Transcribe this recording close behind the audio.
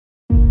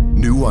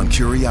New on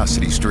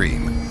Curiosity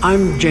Stream.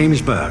 I'm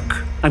James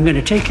Burke. I'm going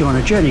to take you on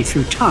a journey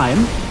through time.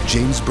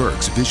 James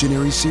Burke's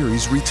visionary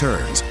series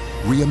returns,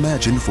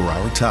 reimagined for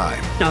our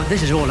time. Now,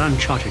 this is all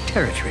uncharted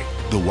territory.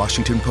 The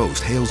Washington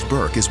Post hails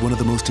Burke as one of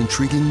the most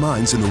intriguing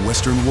minds in the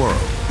Western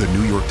world. The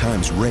New York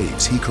Times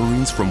raves he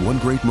careens from one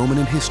great moment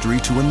in history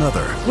to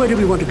another. Where do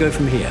we want to go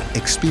from here?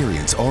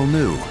 Experience all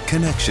new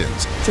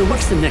Connections. So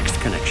what's the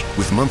next connection?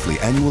 With monthly,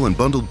 annual, and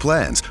bundled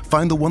plans,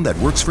 find the one that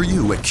works for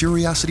you at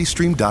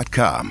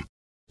CuriosityStream.com.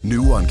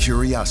 New on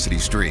Curiosity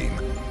Stream.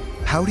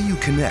 How do you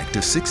connect a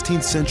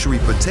 16th century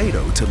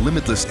potato to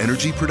limitless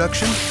energy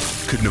production?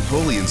 Could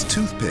Napoleon's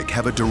toothpick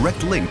have a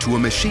direct link to a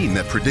machine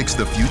that predicts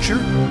the future?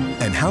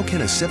 And how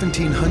can a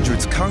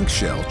 1700s conch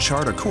shell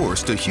chart a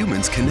course to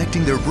humans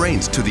connecting their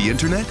brains to the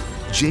internet?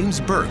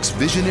 James Burke's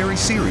visionary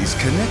series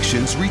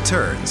Connections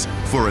returns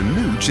for a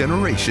new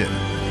generation.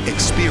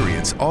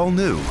 Experience all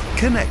new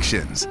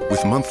Connections.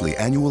 With monthly,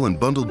 annual, and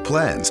bundled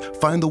plans,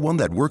 find the one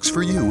that works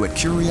for you at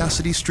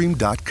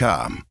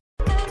CuriosityStream.com.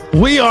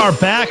 We are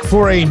back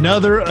for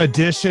another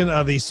edition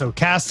of the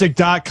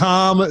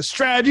Stokastic.com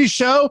strategy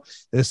show.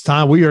 This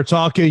time we are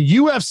talking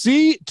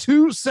UFC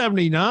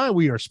 279.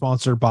 We are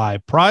sponsored by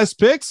Prize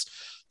Picks.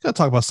 Going to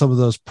talk about some of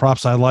those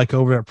props I like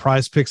over at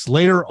Prize Picks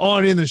later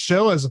on in the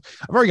show, as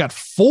I've already got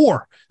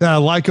 4 that I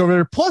like over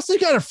there. Plus, they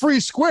got a free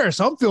square,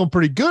 so I'm feeling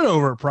pretty good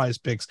over at Prize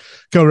Picks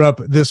coming up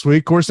this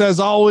week. Of course, as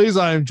always,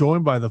 I am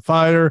joined by the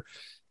fighter,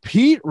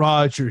 Pete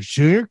Rogers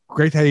Jr.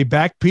 Great to have you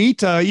back,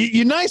 Pete.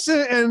 You nice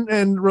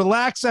and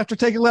relaxed after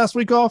taking last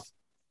week off?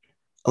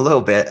 A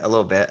little bit.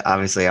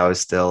 Obviously, I was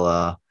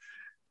still,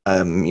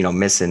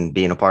 missing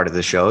being a part of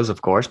the shows,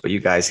 of course, but you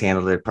guys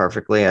handled it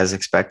perfectly as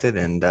expected.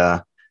 And,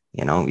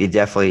 you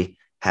definitely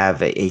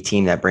have a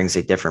team that brings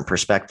a different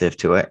perspective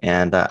to it.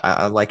 And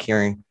I like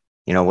hearing,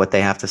 what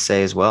they have to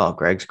say as well.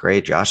 Greg's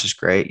great. Josh is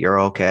great. You're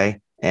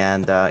okay.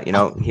 And,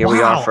 here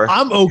we are.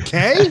 I'm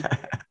okay.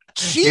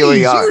 Jeez, here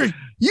we are.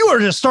 You are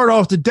just start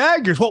off the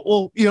daggers.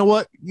 Well, you know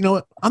what?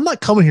 I'm not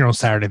coming here on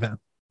Saturday then.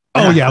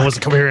 Oh yeah, I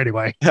wasn't coming here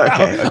anyway.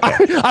 Okay.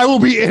 I will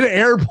be in an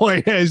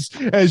airplane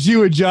as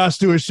you and Josh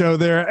do a show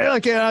there.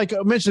 Like I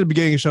mentioned at the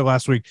beginning of the show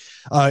last week,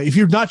 if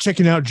you're not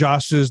checking out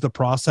Josh's The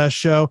Process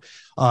show,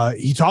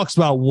 he talks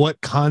about what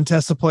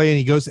contests to play, and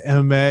he goes to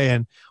MMA.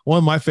 And one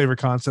of my favorite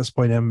contests to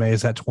play in MMA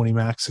is that 20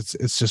 max.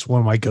 It's just one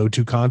of my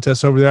go-to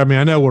contests over there. I mean,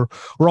 I know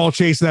we're all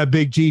chasing that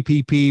big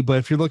GPP, but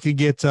if you're looking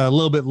to get a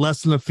little bit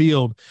less in the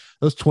field,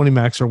 those 20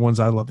 max are ones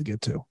I love to get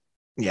to.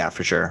 Yeah,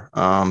 for sure.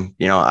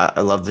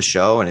 I love the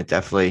show, and it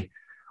definitely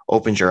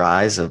opens your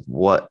eyes of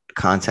what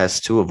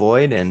contests to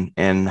avoid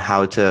and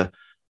how to,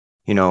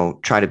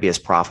 try to be as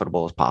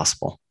profitable as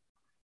possible.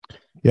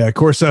 Yeah, of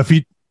course. If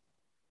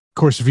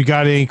you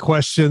got any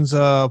questions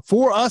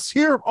for us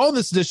here on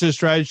this edition of the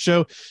Strategy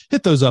Show,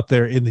 hit those up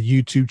there in the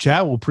YouTube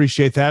chat. We'll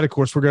appreciate that. Of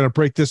course, we're going to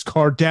break this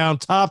card down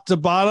top to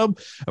bottom,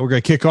 and we're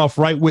going to kick off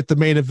right with the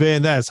main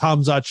event. That is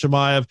Khamzat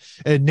Chimaev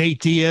and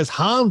Nate Diaz.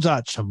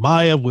 Khamzat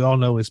Chimaev, we all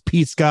know, is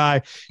Pete's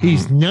guy.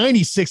 He's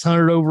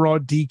 9,600 over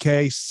on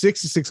DK,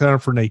 6,600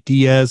 for Nate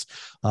Diaz.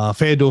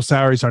 FanDuel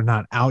salaries are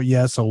not out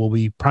yet, so we'll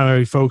be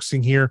primarily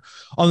focusing here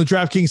on the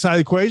DraftKings side of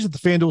the equation. If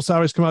the FanDuel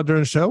salaries come out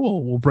during the show,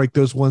 we'll break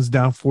those ones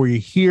down for you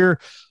here.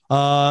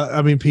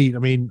 Pete,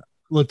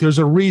 look, there's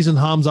a reason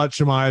Khamzat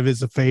Chimaev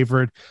is a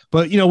favorite,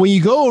 but when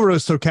you go over to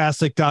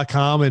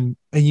Stokastic.com and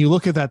you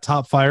look at that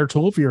top fire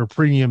tool, if you're a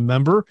premium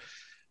member,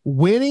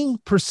 winning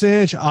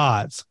percentage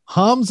odds,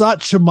 Khamzat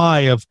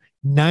Chimaev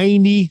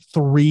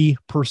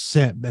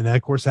 93%, and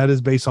of course that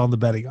is based on the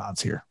betting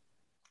odds here.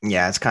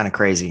 Yeah, it's kind of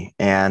crazy.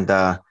 And,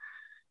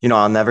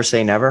 I'll never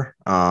say never.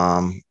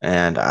 And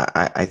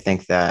I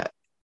think that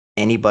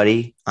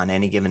anybody on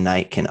any given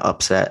night can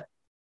upset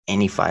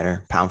any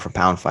fighter, pound for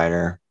pound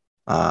fighter,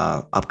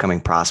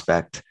 upcoming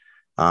prospect,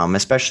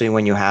 especially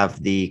when you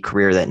have the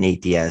career that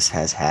Nate Diaz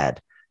has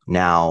had.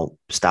 Now,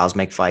 styles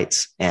make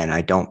fights, and I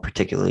don't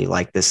particularly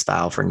like this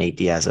style for Nate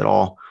Diaz at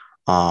all.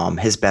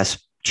 His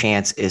best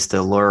chance is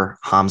to lure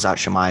Khamzat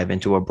Chimaev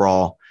into a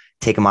brawl,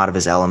 take him out of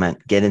his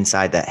element, get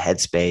inside that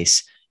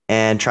headspace,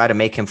 and try to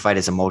make him fight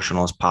as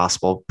emotional as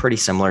possible, pretty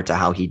similar to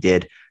how he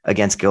did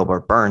against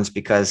Gilbert Burns,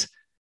 because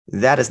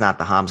that is not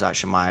the Khamzat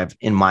Chimaev,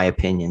 in my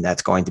opinion,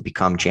 that's going to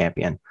become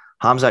champion.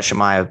 Khamzat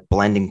Chimaev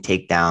blending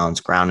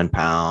takedowns, ground and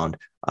pound,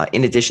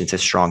 in addition to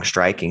strong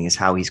striking, is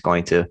how he's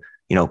going to,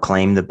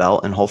 claim the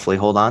belt and hopefully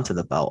hold on to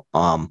the belt.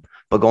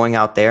 But going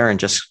out there and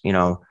just,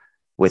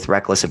 with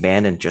reckless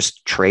abandon,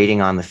 just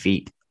trading on the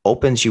feet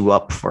opens you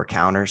up for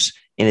counters.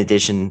 In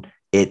addition,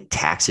 it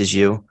taxes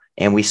you.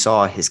 And we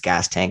saw his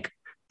gas tank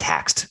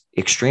taxed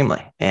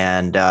extremely.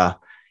 And, in a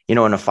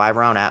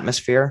 5-round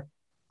atmosphere,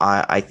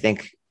 I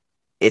think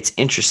it's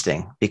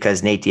interesting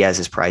because Nate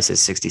Diaz's price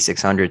is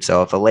 6,600.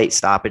 So if a late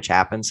stoppage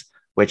happens,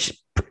 which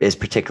is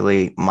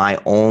particularly my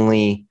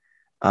only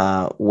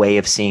way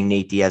of seeing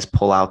Nate Diaz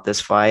pull out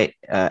this fight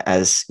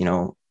as,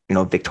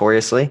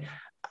 victoriously,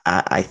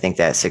 I think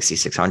that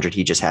 6,600,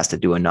 he just has to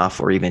do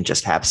enough or even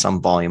just have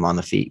some volume on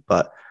the feet.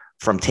 But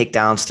from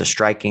takedowns to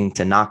striking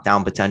to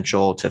knockdown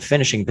potential to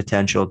finishing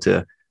potential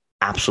to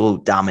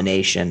absolute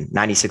domination.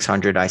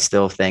 9,600, I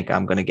still think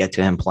I'm going to get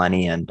to him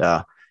plenty. And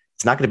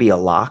it's not going to be a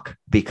lock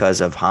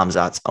because of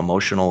Khamzat's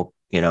emotional,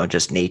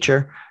 just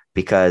nature.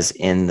 Because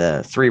in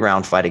the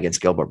 3-round fight against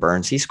Gilbert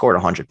Burns, he scored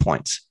 100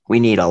 points. We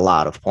need a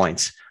lot of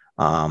points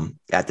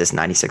at this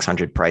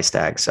 9,600 price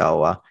tag.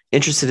 So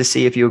interested to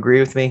see if you agree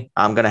with me.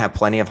 I'm going to have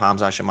plenty of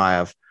Khamzat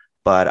Chimaev,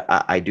 but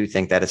I do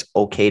think that it's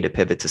okay to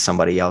pivot to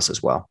somebody else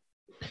as well.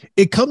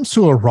 It comes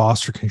to a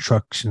roster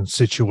construction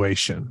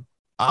situation.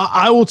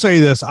 I will tell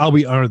you this: I'll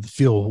be under the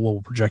field what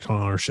we'll project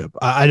on ownership.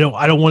 I don't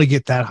want to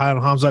get that high on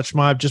Khamzat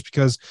Chimaev just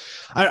because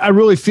I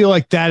really feel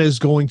like that is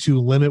going to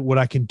limit what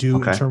I can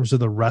do in terms of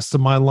the rest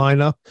of my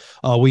lineup.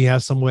 We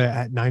have somewhere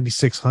at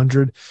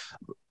 9,600.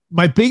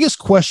 My biggest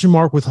question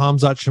mark with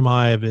Khamzat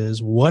Chimaev is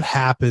what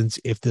happens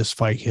if this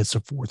fight hits the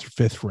 4th or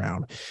 5th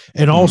round?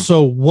 And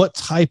also, what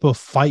type of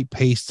fight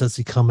pace does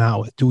he come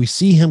out with? Do we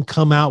see him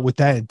come out with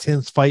that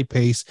intense fight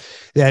pace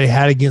that he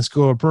had against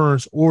Gilbert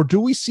Burns? Or do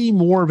we see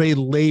more of a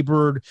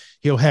labored,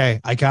 hey,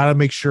 I got to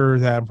make sure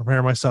that I'm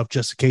preparing myself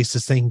just in case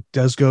this thing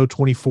does go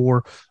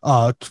 4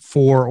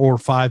 or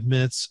 5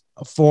 minutes,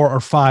 4 or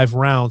 5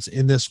 rounds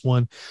in this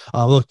one.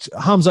 Look,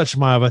 Khamzat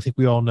Chimaev, I think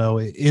we all know,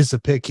 is the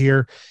pick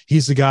here.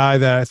 He's the guy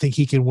that I think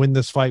he can win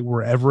this fight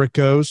wherever it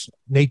goes.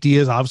 Nate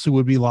Diaz obviously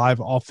would be live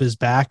off his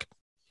back.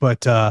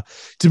 But to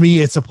me,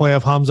 it's a play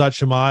of Khamzat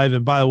Chimaev.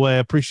 And by the way, I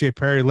appreciate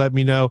Perry letting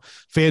me know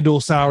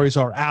FanDuel salaries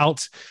are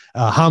out.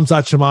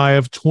 Khamzat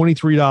Chimaev,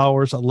 $23,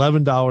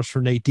 $11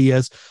 for Nate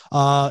Diaz.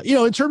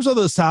 In terms of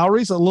the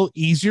salaries, a little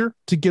easier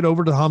to get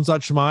over to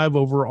Khamzat Chimaev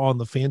over on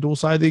the FanDuel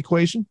side of the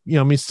equation.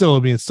 It's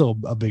still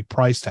a big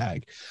price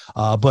tag.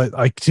 But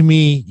like to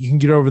me, you can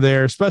get over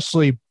there,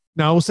 especially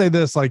now. I will say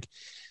this, like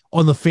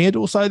on the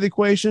FanDuel side of the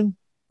equation,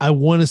 I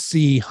want to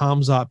see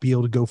Khamzat be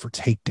able to go for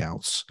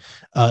takedowns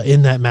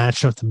in that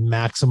matchup to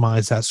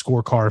maximize that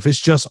scorecard. If it's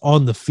just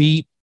on the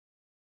feet,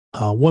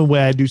 one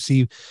way I do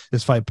see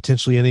this fight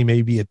potentially ending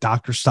maybe a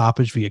doctor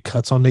stoppage via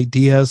cuts on Nate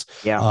Diaz.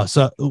 Yeah.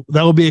 So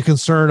that will be a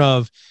concern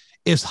of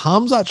if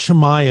Khamzat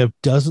Chimaev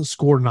doesn't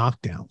score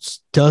knockdowns,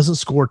 doesn't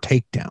score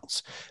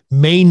takedowns,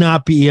 may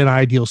not be an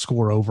ideal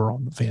score over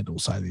on the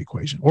FanDuel side of the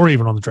equation or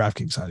even on the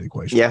DraftKings side of the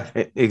equation. Yeah,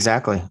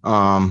 exactly.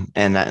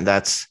 And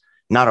that's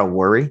not a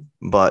worry,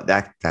 but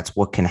that's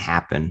what can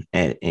happen,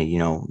 and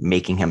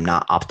making him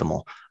not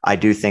optimal. I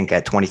do think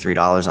at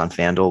 $23 on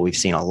FanDuel, we've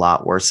seen a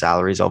lot worse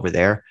salaries over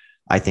there.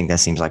 I think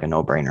that seems like a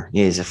no-brainer.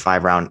 He's a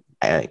 5-round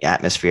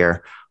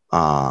atmosphere,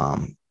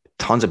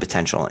 tons of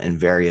potential in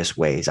various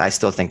ways. I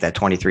still think that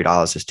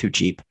 $23 is too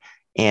cheap,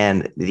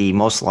 and the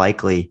most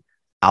likely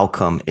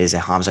outcome is a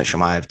Khamzat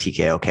Chimaev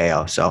TKO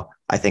KO. So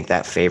I think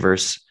that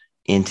favors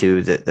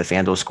into the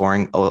FanDuel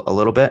scoring a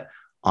little bit.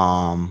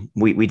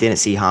 We didn't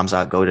see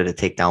Khamzat go to the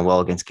takedown well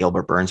against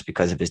Gilbert Burns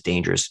because of his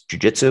dangerous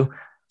jiu-jitsu.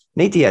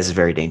 Nate Diaz is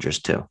very dangerous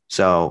too.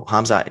 So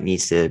Khamzat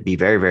needs to be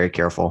very, very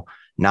careful,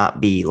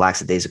 not be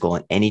lackadaisical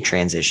in any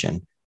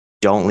transition.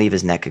 Don't leave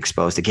his neck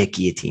exposed to get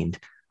guillotined,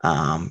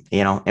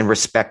 and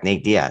respect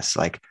Nate Diaz.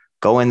 Like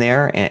go in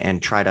there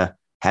and try to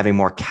have a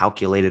more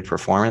calculated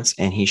performance,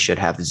 and he should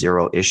have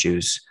zero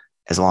issues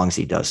as long as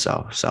he does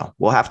so. So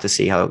we'll have to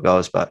see how it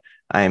goes, but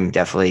I'm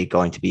definitely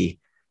going to be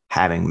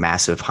having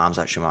massive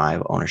Khamzat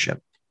Chimaev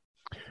ownership.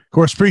 Of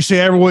course,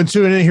 appreciate everyone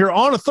tuning in here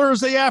on a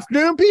Thursday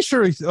afternoon. Be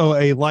sure to throw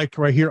a like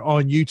right here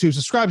on YouTube.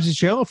 Subscribe to the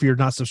channel if you're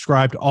not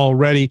subscribed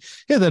already.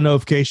 Hit the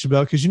notification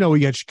bell because we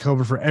got you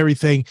covered for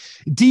everything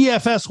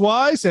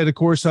DFS-wise. And, of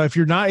course, if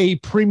you're not a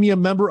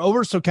premium member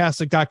over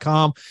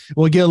Stokastic.com,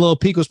 we'll get a little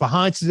peek what's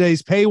behind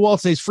today's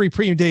paywall. Today's free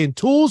premium day and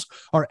tools,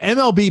 our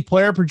MLB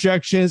player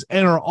projections,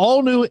 and our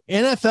all-new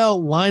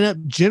NFL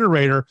lineup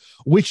generator,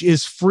 which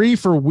is free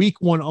for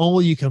week 1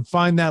 only. You can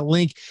find that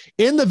link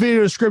in the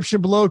video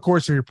description below. Of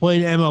course, if you're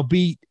playing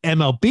MLB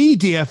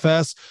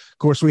DFS, of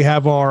course, we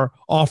have our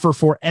offer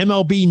for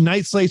MLB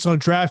night slates on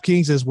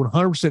DraftKings is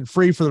 100%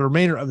 free for the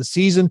remainder of the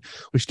season,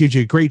 which gives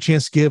you a great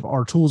chance to give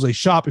our tools a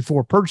shot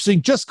before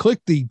purchasing. Just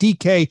click the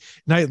DK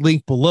Night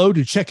link below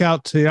to check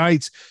out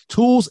tonight's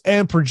tools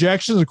and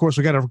projections. Of course,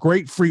 we got a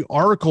great free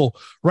article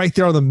right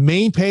there on the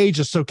main page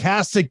of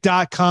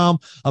Stokastic.com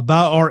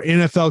about our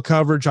NFL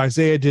coverage.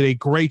 Isaiah did a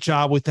great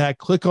job with that.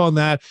 Click on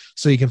that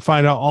so you can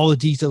find out all the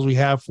details we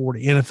have for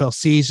the NFL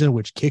season,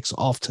 which kicks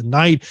off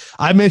tonight.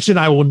 I mentioned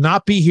I will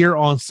not be here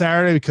on Saturday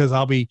because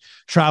I'll be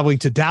traveling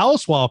to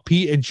Dallas while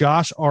Pete and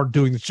Josh are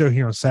doing the show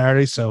here on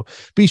Saturday. So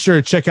be sure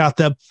to check out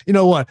them. You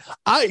know what?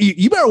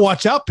 You better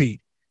watch out,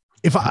 Pete.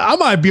 If I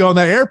might be on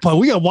that airplane,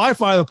 we got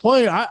Wi-Fi on the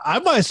plane. I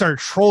might start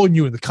trolling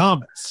you in the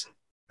comments.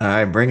 All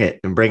right, bring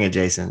it,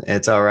 Jason.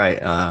 It's all right.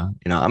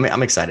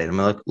 I'm excited.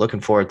 I'm looking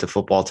forward to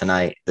football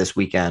tonight, this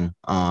weekend,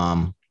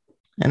 and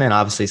then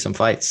obviously some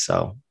fights.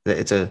 So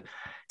it's a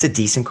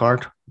decent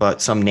card,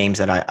 but some names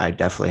that I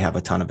definitely have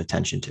a ton of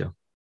attention to.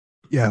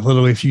 Yeah,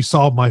 literally, if you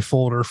saw my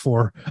folder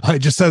for, it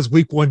just says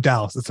week 1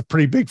 Dallas. It's a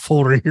pretty big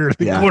folder here in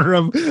the corner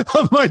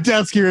of my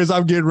desk here as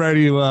I'm getting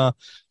ready to,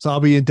 so I'll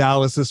be in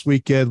Dallas this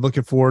weekend.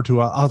 Looking forward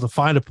to, I'll have to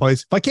find a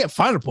place. If I can't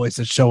find a place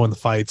that's showing the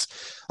fights,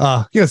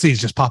 see,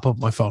 just pop up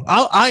my phone.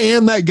 I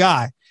am that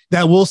guy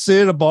that will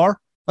sit at a bar.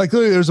 Like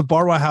literally, there's a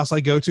bar by house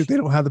I go to. If they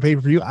don't have the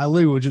pay-per-view, I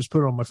literally would just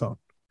put it on my phone.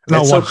 And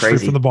That's I'll so watch straight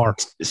crazy. from the bar.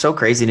 It's so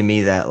crazy to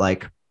me that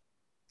like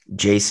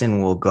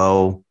Jason will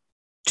go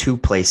 2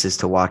 places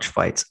to watch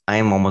fights. I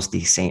am almost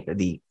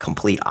the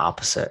complete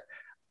opposite.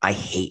 I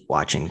hate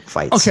watching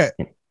fights. Okay.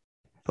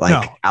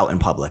 Out in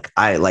public.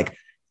 I like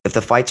if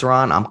the fights are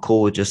on, I'm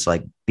cool with just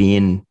like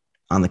being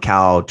on the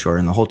couch or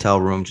in the hotel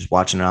room, just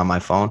watching it on my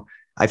phone.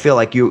 I feel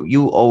like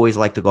you always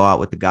like to go out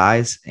with the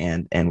guys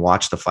and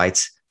watch the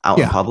fights out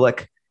in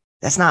public.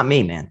 That's not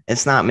me, man.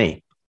 It's not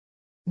me.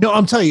 No,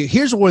 I'm telling you,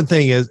 here's one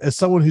thing as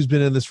someone who's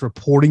been in this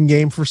reporting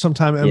game for some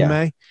time,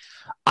 MMA,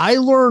 I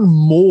learn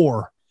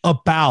more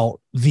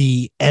about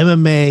the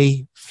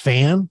MMA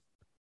fan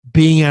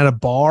being at a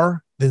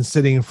bar than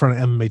sitting in front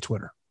of MMA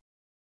Twitter.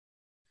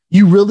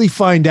 You really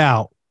find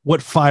out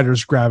what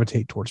fighters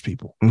gravitate towards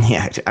people.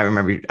 Yeah, I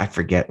remember, I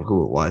forget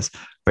who it was,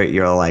 but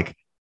you're like,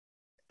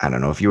 I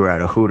don't know if you were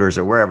at a Hooters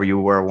or wherever you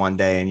were one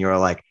day and you're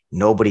like,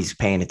 nobody's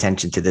paying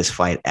attention to this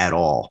fight at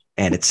all.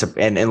 And it's,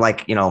 and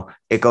like, you know,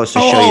 it goes to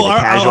show you the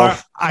casual.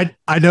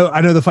 I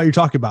know the fight you're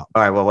talking about.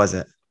 All right. What was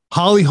it?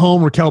 Holly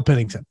Holm, Raquel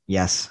Pennington.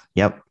 Yes.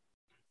 Yep.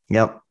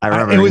 I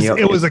remember.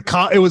 It was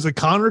a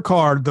Connor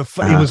card. It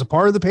was a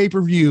part of the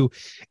pay-per-view,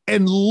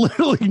 and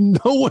literally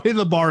no one in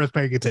the bar is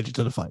paying attention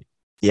to the fight.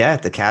 Yeah,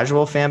 the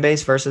casual fan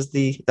base versus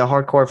the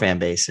hardcore fan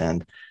base,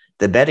 and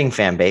the betting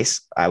fan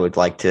base. I would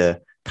like to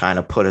kind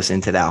of put us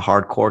into that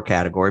hardcore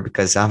category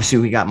because obviously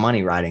we got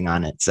money riding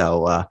on it.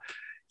 So,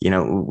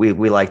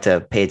 we like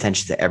to pay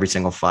attention to every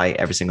single fight,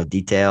 every single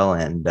detail,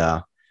 and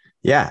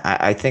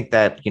I think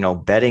that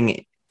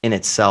betting in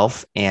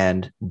itself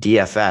and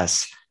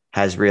DFS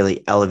has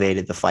really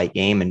elevated the fight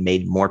game and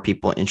made more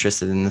people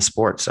interested in the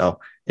sport. So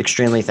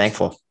extremely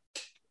thankful.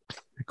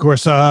 Of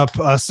course,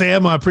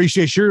 Sam, I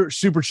appreciate your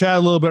super chat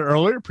a little bit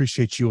earlier.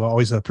 Appreciate you.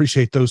 Always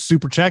appreciate those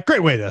super chat.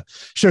 Great way to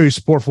show your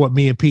support for what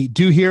me and Pete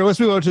do here. Let's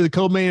move on to the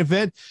co-main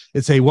event.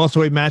 It's a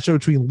welterweight matchup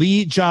between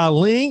Li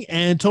Jialing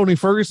and Tony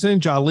Ferguson.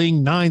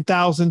 Jialing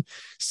 9,000,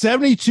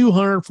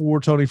 7,200 for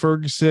Tony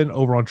Ferguson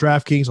over on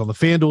DraftKings on the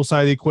FanDuel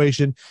side of the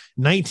equation.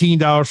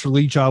 $19 for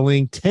Li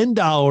Jialing,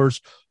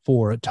 $10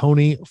 for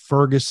Tony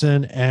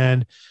Ferguson.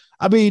 And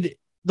I mean,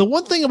 the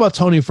one thing about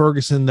Tony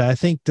Ferguson that I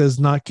think does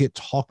not get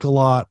talked a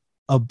lot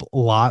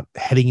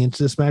heading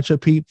into this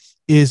matchup, Pete,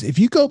 is if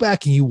you go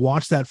back and you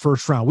watch that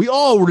first round, we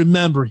all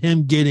remember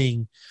him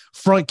getting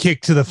front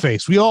kick to the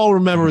face. We all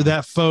remember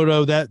that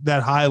photo,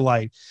 that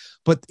highlight,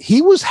 but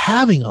he was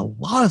having a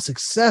lot of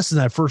success in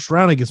that first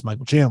round against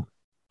Michael Chandler.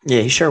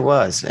 Yeah, he sure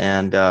was.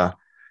 And, a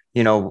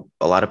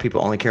lot of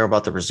people only care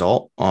about the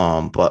result.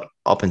 But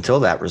up until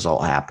that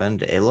result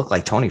happened, it looked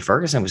like Tony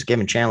Ferguson was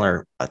giving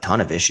Chandler a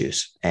ton of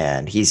issues,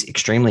 and he's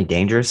extremely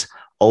dangerous,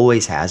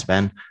 always has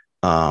been.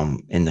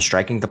 In the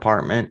striking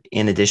department,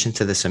 in addition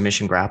to the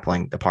submission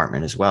grappling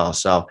department as well.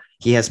 So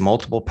he has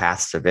multiple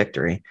paths to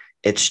victory.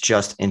 It's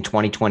just in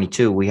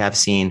 2022, we have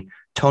seen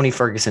Tony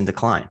Ferguson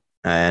decline,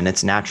 and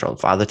it's natural.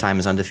 Father Time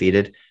is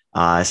undefeated,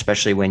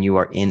 especially when you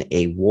are in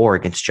a war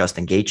against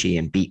Justin Gaethje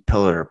and beat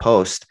pillar to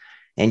post,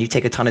 and you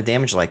take a ton of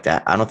damage like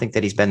that. I don't think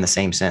that he's been the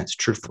same since,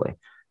 truthfully.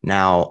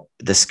 Now,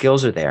 the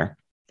skills are there,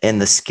 and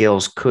the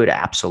skills could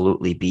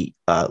absolutely beat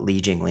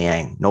Li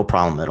Jingliang. No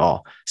problem at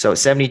all. So at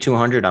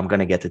 7,200, I'm going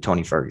to get to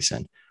Tony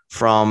Ferguson.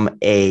 From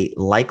a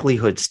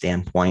likelihood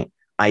standpoint,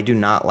 I do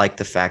not like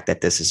the fact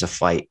that this is a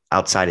fight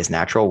outside his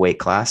natural weight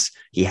class.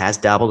 He has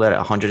dabbled at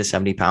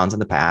 170 pounds in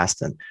the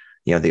past and,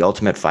 the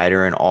Ultimate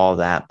Fighter and all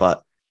that.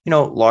 But,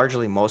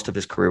 largely most of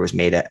his career was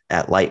made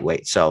at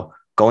lightweight. So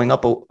going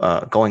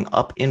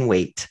up in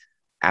weight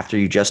after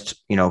you just,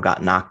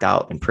 got knocked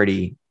out in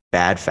pretty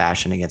bad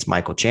fashion against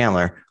Michael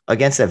Chandler,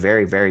 against a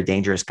very, very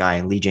dangerous guy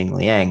in Li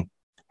Jingliang,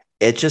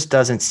 it just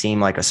doesn't seem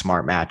like a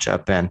smart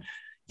matchup. And,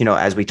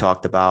 as we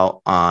talked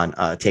about on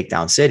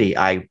Takedown City,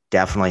 I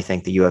definitely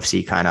think the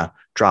UFC kind of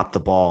dropped the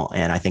ball.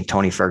 And I think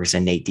Tony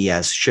Ferguson, Nate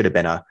Diaz should have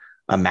been a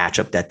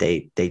matchup that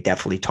they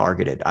definitely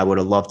targeted. I would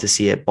have loved to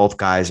see it. Both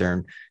guys are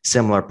in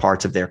similar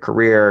parts of their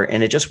career,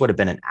 and it just would have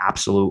been an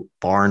absolute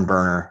barn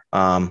burner.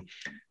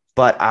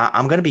 But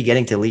I'm going to be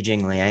getting to Li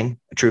Jingliang,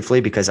 truthfully,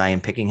 because I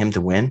am picking him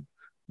to win.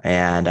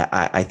 And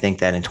I think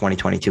that in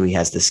 2022, he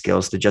has the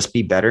skills to just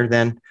be better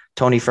than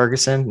Tony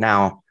Ferguson.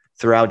 Now,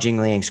 throughout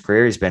Jingliang's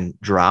career, he's been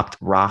dropped,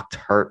 rocked,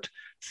 hurt,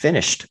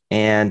 finished.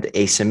 And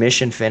a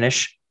submission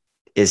finish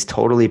is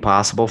totally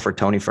possible for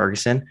Tony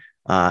Ferguson.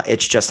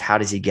 It's just how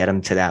does he get him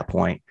to that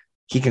point?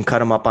 He can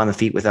cut him up on the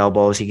feet with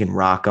elbows. He can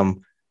rock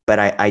him. But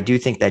I do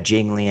think that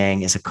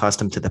Jingliang is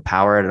accustomed to the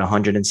power at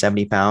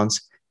 170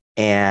 pounds.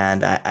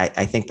 And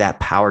I think that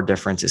power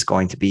difference is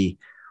going to be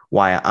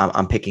why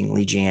I'm picking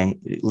Li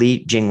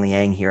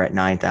Jingliang here at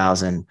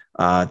 9,000.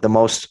 The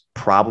most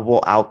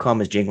probable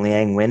outcome is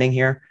Jingliang winning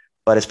here.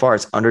 But as far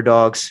as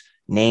underdogs,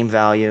 name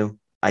value,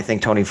 I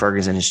think Tony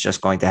Ferguson is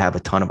just going to have a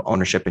ton of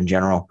ownership in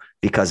general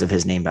because of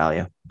his name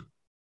value.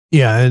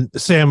 Yeah, and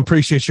Sam,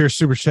 appreciate your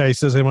super chat. He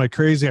says, am I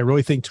crazy? I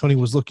really think Tony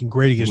was looking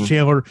great against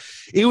Chandler.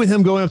 Even with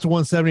him going up to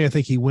 170, I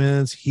think he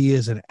wins.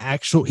 He's at an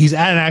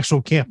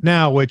actual camp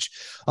now, which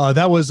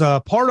that was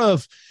part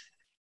of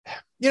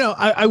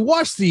I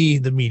watched the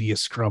media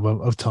scrum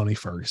of Tony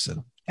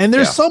Ferguson, and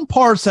there's some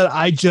parts that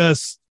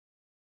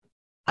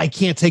I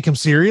can't take him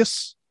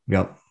serious.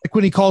 Yep. Like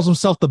when he calls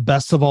himself the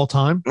best of all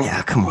time.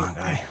 Yeah, come on,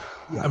 guy.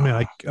 I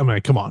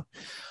mean, come on.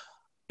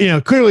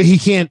 Clearly he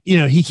can't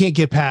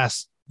get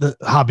past the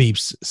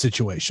Khabib's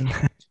situation.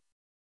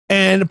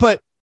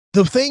 But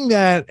the thing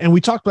that, and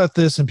we talked about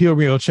this, and people will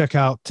be able to check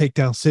out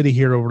Takedown City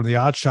here over the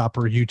Odd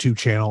Shopper YouTube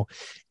channel,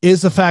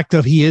 is the fact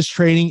that he is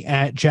training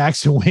at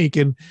Jackson Wink.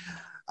 And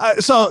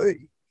so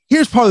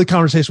here's part of the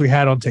conversation we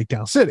had on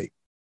Takedown City.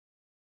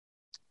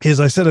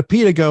 I said to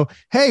Pete, go,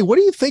 hey, what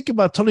do you think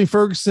about Tony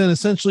Ferguson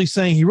essentially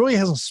saying he really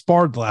hasn't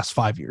sparred the last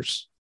 5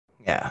 years?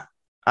 Yeah,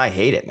 I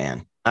hate it,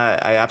 man.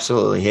 I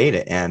absolutely hate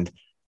it. And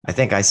I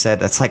think I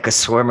said that's like a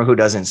swimmer who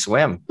doesn't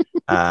swim.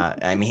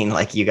 I mean,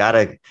 like you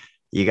gotta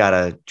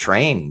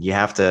train. You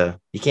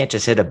can't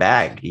just hit a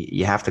bag.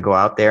 You have to go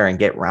out there and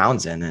get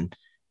rounds in, and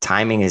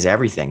timing is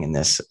everything in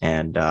this.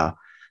 And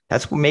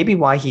that's maybe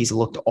why he's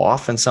looked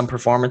off in some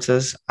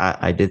performances.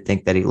 I did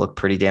think that he looked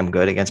pretty damn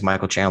good against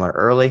Michael Chandler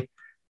early,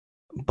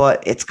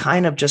 but it's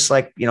kind of just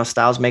like,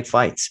 styles make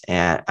fights.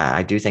 And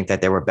I do think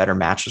that there were better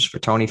matches for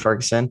Tony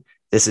Ferguson.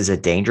 This is a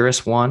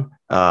dangerous one.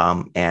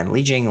 And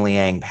Li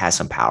Jingliang has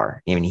some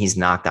power. I mean, he's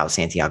knocked out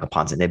Santiago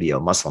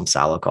Ponzinibbio, Muslim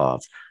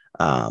Salikov,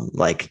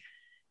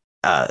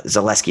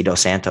 Zaleski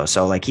dos Santos.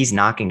 So like he's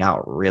knocking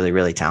out really,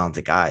 really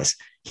talented guys.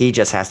 He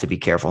just has to be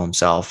careful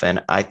himself.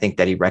 And I think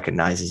that he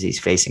recognizes he's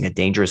facing a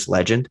dangerous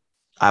legend.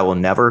 I will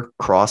never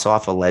cross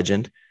off a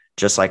legend,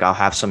 just like I'll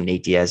have some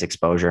Nate Diaz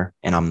exposure,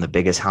 and I'm the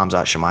biggest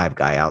Khamzat Chimaev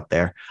guy out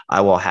there.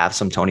 I will have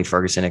some Tony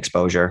Ferguson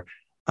exposure.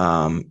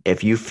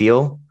 If you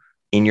feel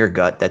in your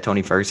gut that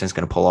Tony Ferguson is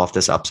going to pull off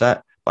this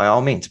upset, by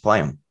all means, play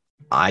him.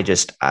 I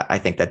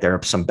think that there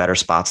are some better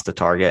spots to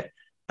target,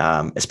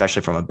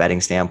 especially from a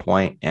betting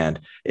standpoint. And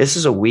this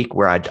is a week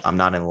where I'm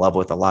not in love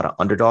with a lot of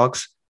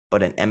underdogs,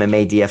 but in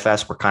MMA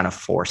DFS, we're kind of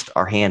forced.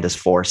 Our hand is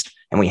forced,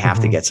 and we have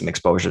to get some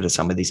exposure to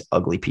some of these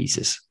ugly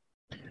pieces.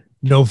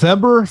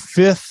 November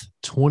 5th,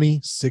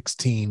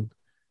 2016,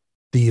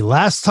 the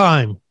last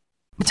time.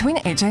 Between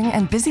aging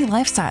and busy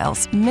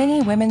lifestyles,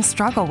 many women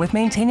struggle with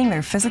maintaining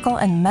their physical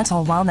and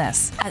mental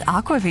wellness. At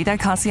Aquavita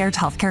Concierge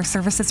Healthcare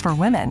Services for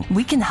Women,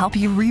 we can help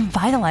you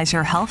revitalize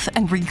your health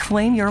and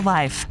reclaim your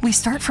life. We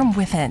start from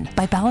within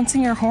by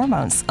balancing your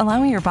hormones,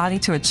 allowing your body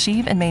to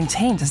achieve and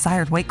maintain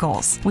desired weight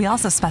goals. We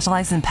also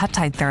specialize in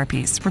peptide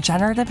therapies,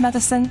 regenerative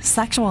medicine,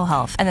 sexual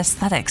health, and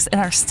aesthetics in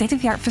our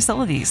state-of-the-art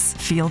facilities.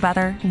 Feel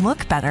better,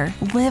 look better,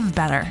 live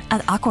better.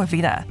 At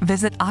Aquavita,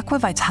 visit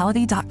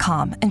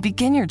aquavitality.com and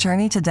begin your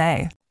journey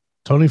today.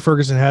 Tony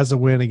Ferguson has a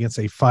win against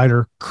a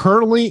fighter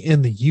currently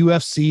in the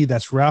UFC.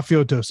 That's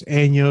Rafael dos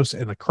Anjos.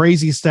 And the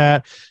crazy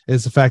stat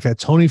is the fact that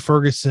Tony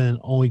Ferguson,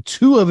 only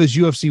 2 of his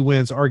UFC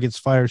wins are against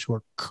fighters who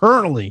are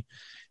currently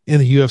in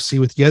the UFC,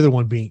 with the other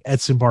one being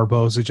Edson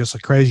Barboza. Just a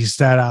crazy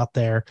stat out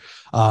there.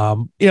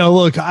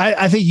 Look,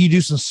 I think you do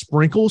some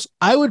sprinkles.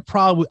 I would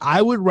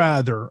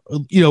rather,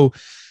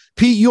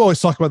 Pete, you always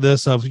talk about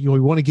this of, we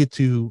want to get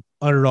to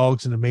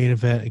underdogs in the main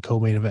event and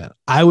co-main event.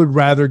 I would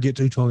rather get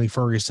to Tony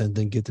Ferguson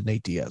than get to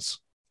Nate Diaz.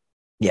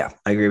 Yeah,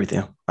 I agree with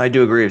you. I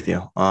do agree with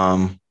you.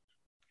 I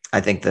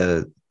think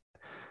the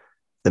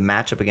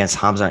matchup against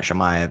Khamzat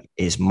Chimaev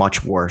is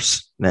much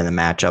worse than the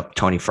matchup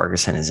Tony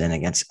Ferguson is in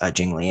against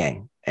Jing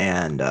Liang.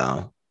 And,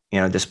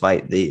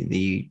 despite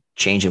the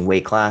change in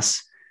weight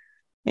class,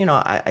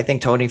 I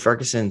think Tony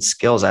Ferguson's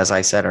skills, as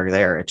I said, are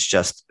there. It's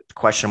just a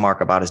question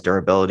mark about his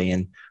durability.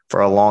 And for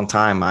a long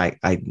time, I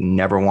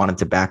never wanted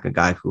to back a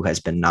guy who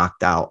has been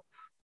knocked out.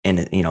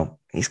 And,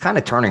 he's kind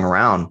of turning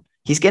around.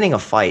 He's getting a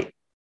fight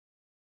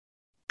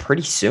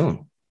pretty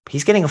soon.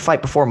 He's getting a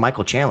fight before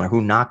Michael Chandler,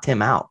 who knocked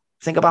him out.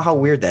 Think about how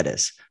weird that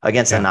is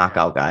against a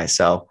knockout guy.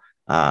 So,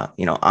 I'm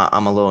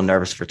a little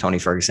nervous for Tony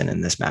Ferguson in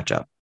this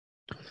matchup.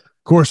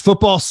 Of course,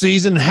 football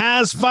season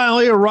has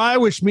finally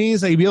arrived, which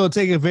means that you'll be able to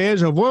take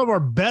advantage of one of our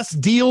best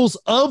deals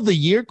of the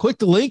year. Click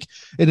the link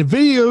in the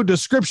video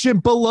description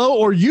below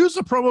or use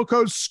the promo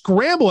code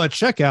SCRAMBLE at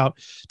checkout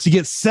to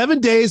get 7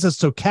 days of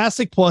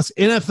Stochastic Plus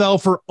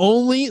NFL for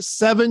only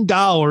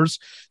 $7.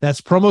 That's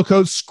promo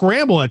code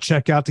SCRAMBLE at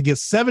checkout to get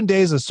 7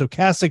 days of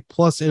Stochastic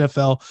Plus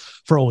NFL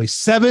for only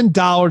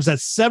 $7.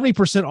 That's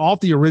 70% off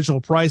the original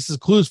price. This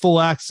includes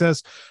full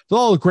access to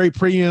all the great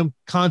premium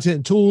content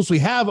and tools we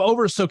have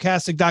over at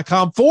Stochastic.com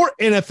for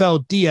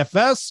NFL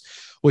DFS,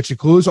 which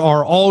includes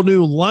our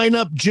all-new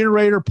lineup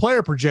generator,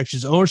 player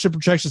projections, ownership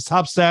projections,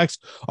 top stacks,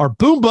 our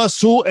boom bust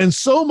tool, and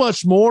so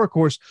much more. Of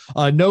course,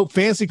 note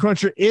Fantasy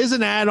Cruncher is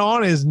an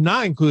add-on, is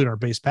not included in our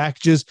base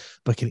packages,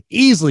 but can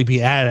easily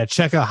be added at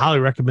checkout. Highly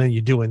recommend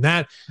you doing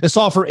that. This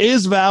offer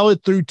is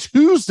valid through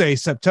Tuesday,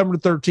 September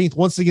 13th.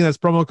 Once again, that's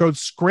promo code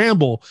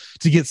SCRAMBLE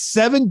to get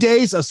 7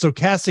 days of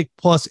Stochastic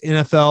Plus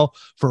NFL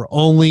for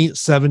only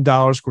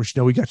 $7. Of course,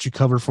 we got you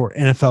covered for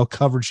NFL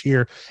coverage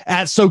here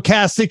at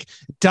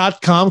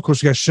Stochastic.com. Of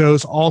course, we got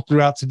shows all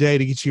throughout today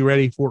to get you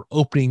ready for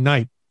opening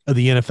night of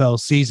the NFL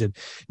season.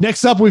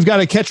 Next up, we've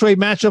got a catchweight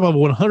matchup of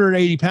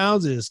 180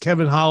 pounds. It is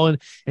Kevin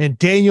Holland and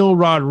Daniel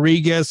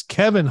Rodriguez.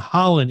 Kevin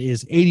Holland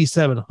is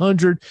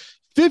 8,700.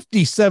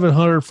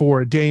 5,700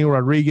 for Daniel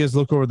Rodriguez.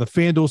 Look over the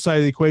FanDuel side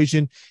of the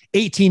equation.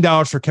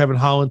 $18 for Kevin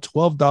Holland,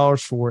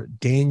 $12 for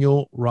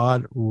Daniel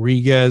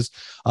Rodriguez.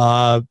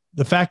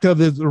 The fact of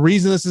the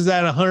reason this is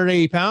at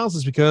 180 pounds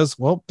is because,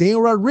 well,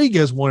 Daniel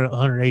Rodriguez wanted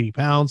 180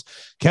 pounds.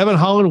 Kevin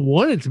Holland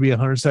wanted to be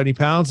 170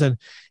 pounds, and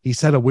he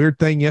said a weird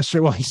thing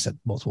yesterday. Well, he said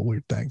multiple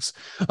weird things,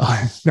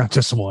 not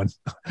just one.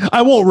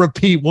 I won't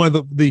repeat one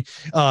of the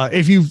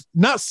if you've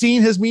not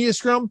seen his media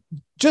scrum,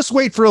 just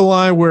wait for a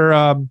line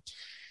where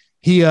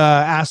he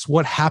asked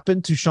what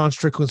happened to Sean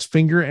Strickland's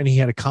finger, and he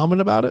had a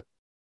comment about it.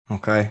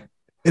 Okay.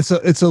 It's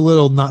a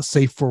little not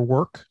safe for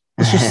work,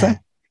 let's just say.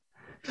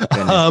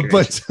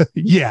 But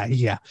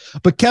yeah.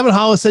 But Kevin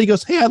Holland said, he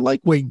goes, "Hey, I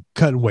like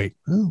cutting weight."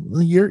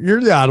 Well, you're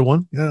the odd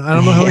one. I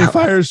don't know how many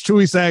fighters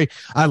truly say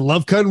I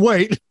love cutting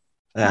weight.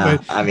 Yeah,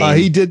 but, I mean,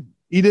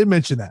 he did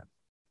mention that.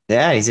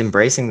 Yeah, he's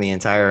embracing the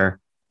entire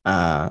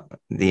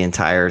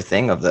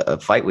thing of the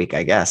fight week,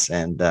 I guess.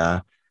 And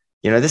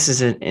this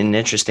is an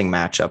interesting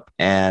matchup,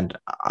 and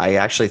I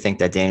actually think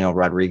that Daniel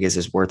Rodriguez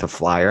is worth a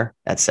flyer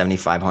at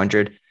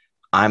 7,500.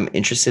 I'm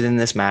interested in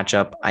this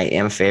matchup. I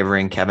am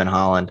favoring Kevin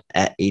Holland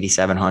at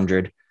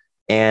 8,700,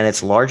 and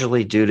it's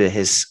largely due to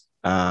his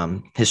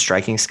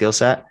striking skill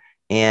set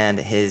and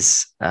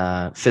his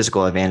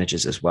physical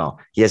advantages as well.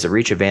 He has a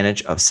reach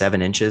advantage of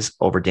 7 inches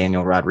over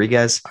Daniel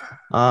Rodriguez.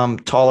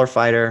 Taller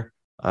fighter,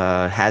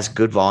 has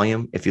good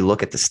volume. If you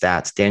look at the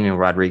stats, Daniel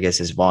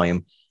Rodriguez's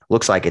volume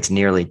looks like it's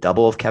nearly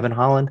double of Kevin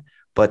Holland,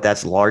 but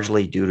that's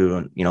largely due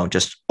to,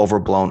 just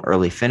overblown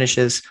early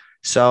finishes.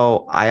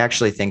 So I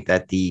actually think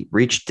that the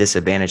reach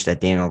disadvantage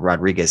that Daniel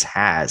Rodriguez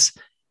has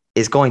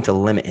is going to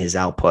limit his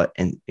output.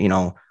 And,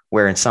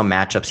 where in some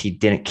matchups he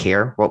didn't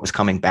care what was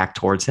coming back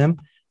towards him,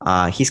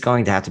 he's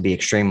going to have to be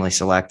extremely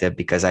selective,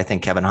 because I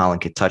think Kevin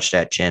Holland could touch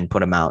that chin,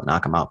 put him out,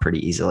 knock him out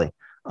pretty easily.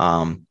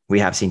 We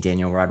have seen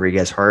Daniel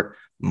Rodriguez hurt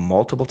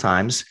multiple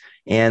times,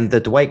 and the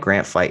Dwight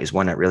Grant fight is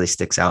one that really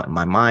sticks out in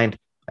my mind.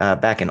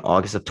 Back in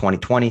August of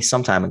 2020,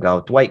 some time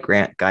ago, Dwight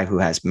Grant, guy who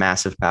has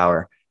massive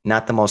power,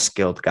 not the most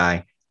skilled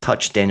guy,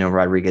 touched Daniel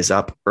Rodriguez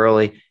up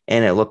early,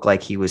 and it looked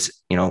like he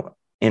was,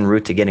 en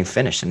route to getting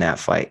finished in that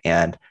fight.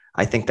 And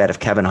I think that if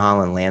Kevin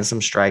Holland lands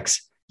some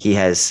strikes, he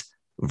has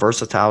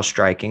versatile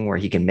striking where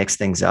he can mix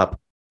things up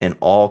in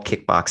all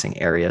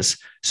kickboxing areas.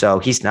 So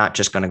he's not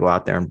just going to go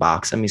out there and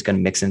box him. He's going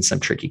to mix in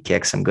some tricky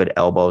kicks, some good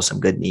elbows, some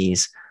good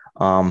knees.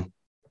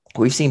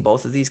 We've seen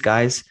both of these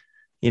guys,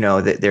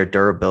 their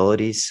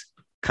durabilities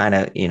kind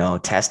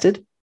of,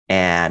 tested.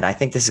 And I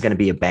think this is going to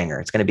be a banger.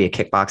 It's going to be a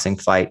kickboxing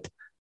fight.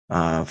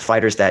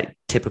 Fighters that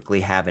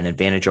typically have an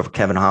advantage over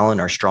Kevin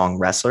Holland are strong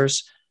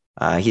wrestlers.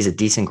 He's a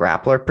decent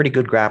grappler, pretty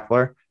good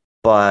grappler,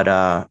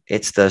 but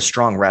it's the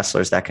strong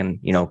wrestlers that can,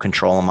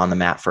 control him on the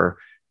mat for,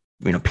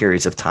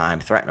 periods of time,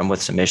 threaten him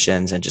with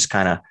submissions, and just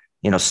kind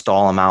of,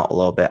 stall him out a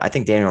little bit. I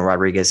think Daniel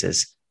Rodriguez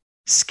is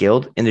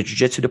skilled in the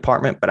jiu-jitsu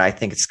department, but I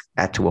think it's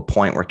to a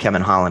point where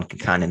Kevin Holland can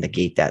kind of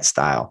negate that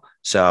style.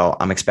 So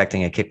I'm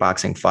expecting a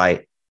kickboxing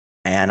fight,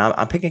 and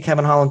I'm picking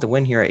Kevin Holland to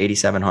win here at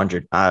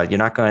 8,700. You're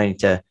not going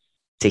to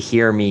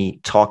hear me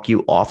talk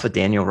you off of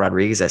Daniel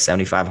Rodriguez at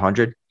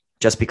 7,500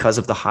 just because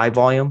of the high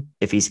volume,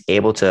 if he's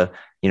able to,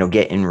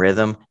 get in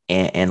rhythm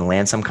and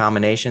land some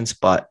combinations.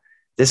 But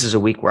this is a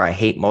week where I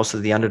hate most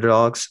of the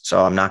underdogs,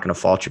 so I'm not going to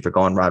fault you for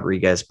going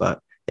Rodriguez, but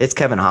it's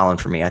Kevin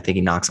Holland for me. I think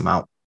he knocks him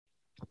out.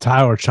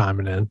 Tyler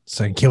chiming in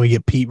saying, can we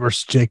get Pete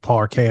versus Jake Paul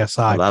or KSI?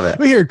 I love it.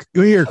 We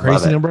hear a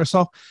crazy number I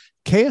saw.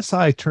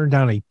 KSI turned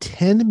down a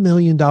 $10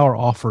 million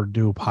offer to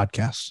do a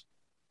podcast.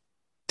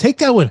 Take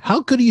that one.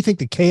 How good do you think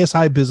the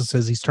KSI business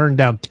is? He's turned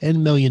down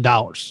 $10 million.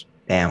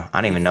 Damn,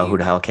 I don't even know who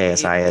the hell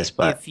KSI is,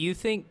 but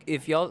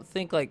if y'all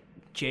think like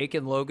Jake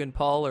and Logan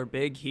Paul are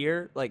big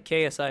here, like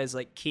KSI is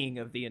like king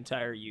of the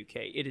entire UK.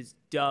 It is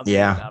dumb the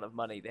amount of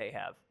money they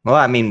have. Well,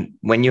 I mean,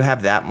 when you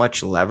have that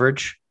much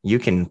leverage, you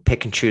can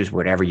pick and choose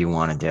whatever you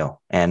want to do,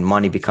 and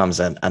money becomes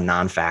a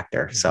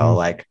non-factor. So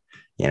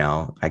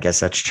I guess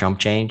that's chump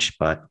change,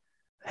 but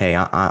hey,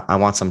 I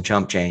want some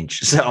chump change.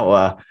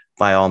 So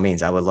by all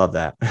means, I would love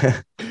that.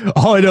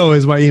 All I know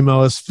is my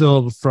email is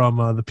filled from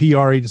the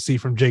PR agency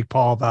from Jake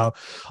Paul about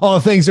all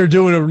the things they're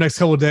doing over the next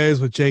couple of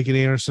days with Jake and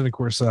Anderson. Of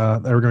course, they're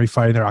going to be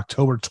fighting there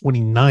October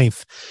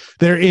 29th.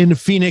 They're in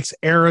Phoenix,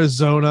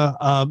 Arizona.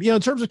 In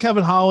terms of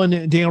Kevin Holland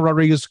and Daniel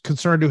Rodriguez,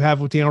 concerned to have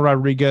with Daniel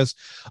Rodriguez,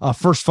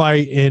 first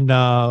fight in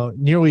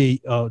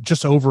nearly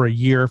just over a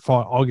year,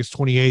 fought August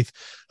 28th,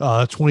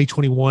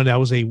 2021. That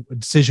was a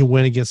decision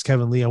win against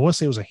Kevin Lee. I want to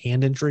say it was a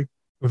hand injury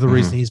for the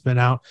reason he's been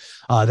out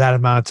that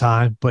amount of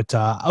time. But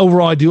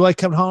overall, I do like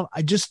Kevin Holland.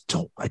 I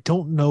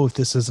don't know if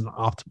this is an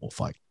optimal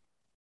fight.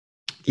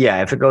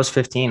 Yeah, if it goes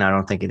 15, I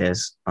don't think it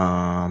is.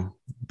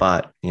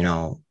 But,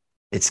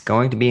 it's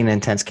going to be an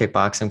intense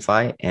kickboxing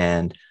fight.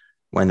 And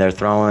when they're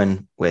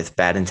throwing with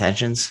bad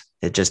intentions,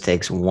 it just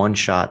takes one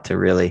shot to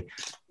really,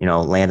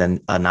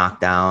 land a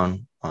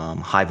knockdown,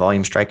 high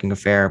volume striking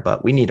affair.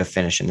 But we need a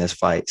finish in this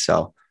fight.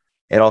 So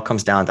it all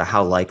comes down to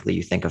how likely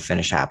you think a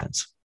finish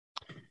happens.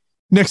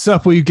 Next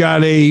up, we've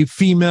got a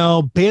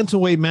female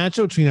bantamweight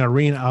matchup between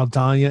Irene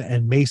Aldana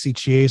and Macy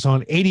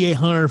Chiasson.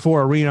 8,800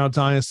 for Irene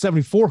Aldana,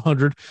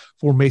 7,400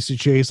 for Macy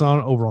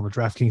Chiasson over on the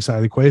DraftKings side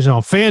of the equation.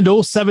 On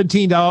FanDuel,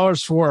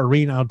 $17 for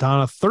Irene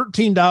Aldana,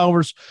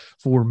 $13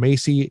 for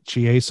Macy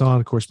Chiasson.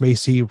 Of course,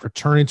 Macy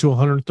returning to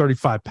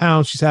 135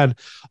 pounds. She's had,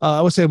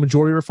 I would say, a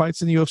majority of her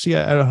fights in the UFC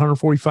at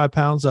 145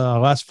 pounds.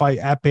 Last fight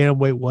at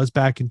bantamweight was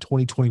back in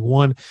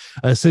 2021.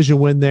 A decision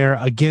win there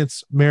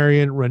against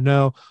Marion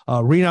Renault.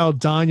 Irene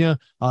Aldana,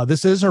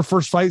 this is her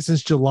first fight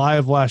since July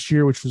of last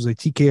year, which was a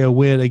TKO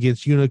win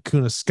against Yuna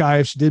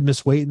Kunaskaya. She did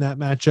miss weight in that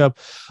matchup.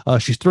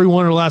 She's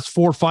 3-1 her last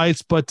 4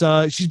 fights, but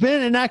she's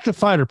been an active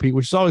fighter, Pete,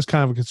 which is always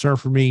kind of a concern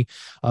for me.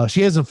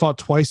 She hasn't fought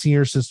twice a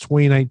year since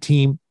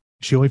 2019.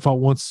 She only fought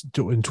once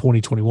in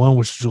 2021,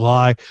 which was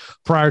July.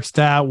 Prior to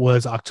that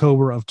was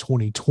October of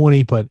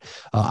 2020. But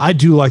I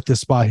do like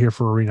this spot here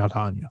for Irene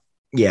Aldana.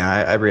 Yeah,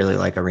 I really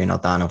like Irene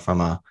Aldana from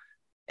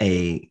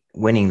a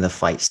winning the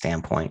fight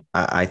standpoint.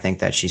 I think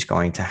that she's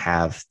going to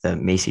have the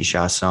Macy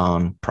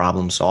Chiasson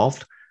problem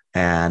solved.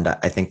 And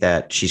I think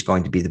that she's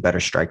going to be the better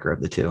striker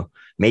of the two.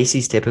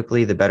 Macy's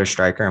typically the better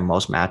striker in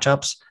most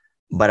matchups,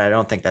 but I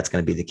don't think that's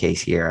going to be the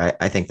case here.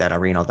 I think that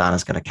Irene Aldana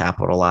is going to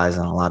capitalize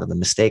on a lot of the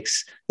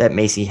mistakes that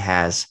Macy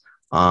has.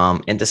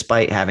 And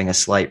despite having a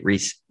slight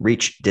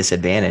reach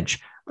disadvantage,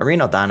 Irene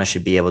Aldana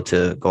should be able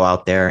to go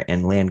out there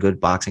and land good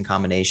boxing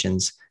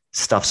combinations,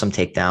 stuff some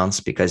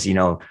takedowns, because, you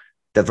know,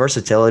 the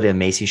versatility of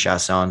Macy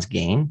Chiasson's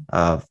game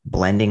of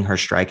blending her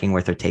striking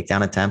with her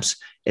takedown attempts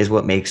is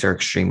what makes her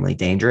extremely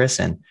dangerous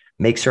and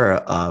makes her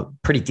a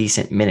pretty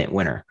decent minute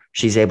winner.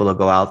 She's able to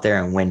go out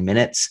there and win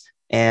minutes.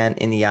 And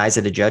in the eyes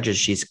of the judges,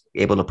 she's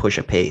able to push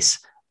a pace.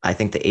 I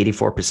think the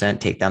 84%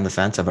 takedown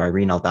defense of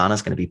Irene Aldana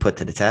is going to be put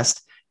to the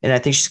test. And I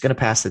think she's going to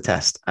pass the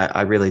test.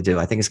 I really do.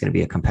 I think it's going to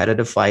be a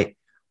competitive fight.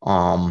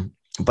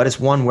 But it's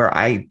one where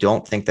I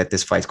don't think that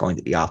this fight's going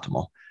to be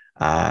optimal.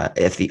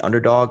 If the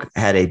underdog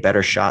had a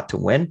better shot to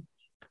win,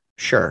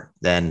 sure,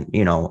 then,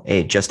 you know,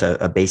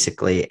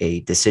 basically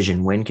a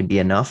decision win can be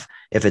enough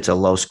if it's a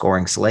low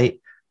scoring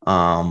slate.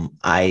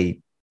 I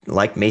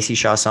like Macy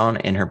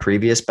Chiasson in her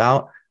previous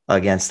bout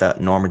against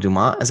Norma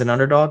Dumont as an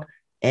underdog,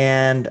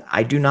 and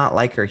I do not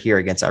like her here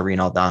against Irene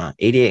Aldana.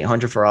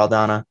 8,800 for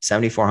Aldana,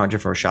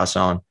 7,400 for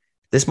Chiasson.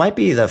 This might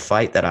be the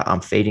fight that I'm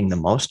fading the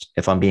most,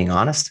 if I'm being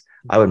honest.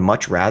 I would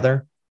much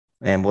rather,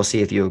 and we'll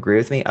see if you agree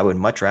with me, I would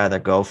much rather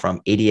go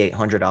from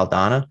 8,800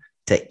 Aldana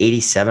to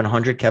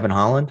 8,700 Kevin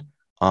Holland.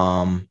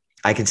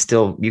 You can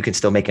still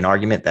make an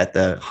argument that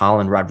the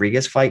Holland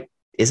Rodriguez fight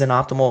isn't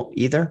optimal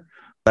either,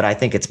 but I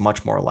think it's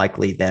much more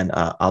likely than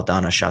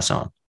Aldana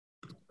Chiasson.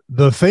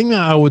 The thing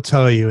that I would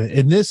tell you,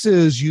 and this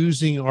is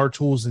using our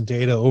tools and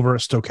data over at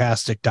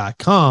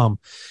stochastic.com,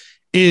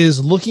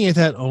 is looking at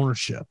that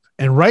ownership.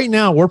 And right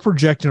now we're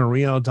projecting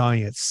Irene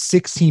Aldana at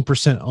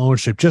 16%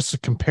 ownership. Just a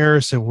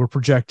comparison, we're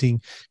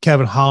projecting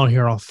Kevin Holland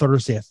here on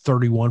Thursday at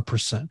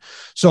 31%.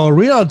 So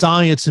Irene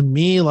Aldana, to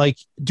me, like,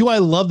 do I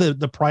love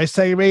the price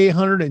tag of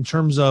 800 in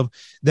terms of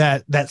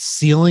that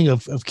ceiling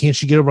of can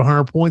she get over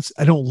 100 points?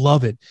 I don't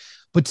love it.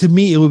 But to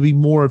me, it would be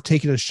more of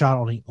taking a shot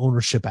on the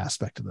ownership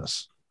aspect of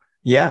this.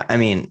 Yeah, I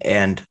mean,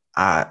 and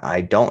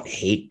I don't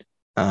hate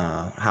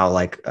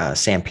how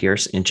Sam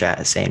Pierce in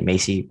chat is saying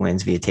Macy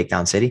wins via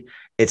takedown city.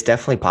 It's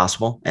definitely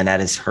possible, and that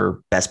is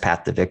her best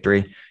path to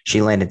victory.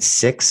 She landed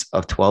 6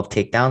 of 12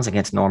 takedowns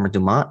against Norma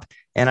Dumont,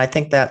 and I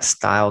think that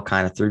style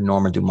kind of threw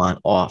Norma Dumont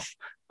off.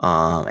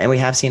 And we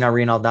have seen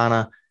Irene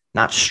Aldana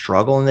not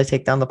struggle in the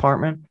takedown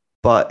department,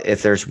 but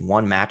if there's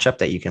one matchup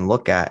that you can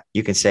look at,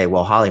 you can say,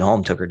 well, Holly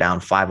Holm took her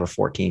down 5 of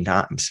 14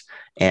 times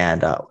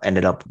and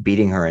ended up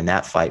beating her in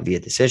that fight via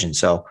decision.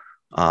 So,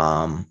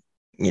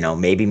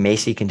 maybe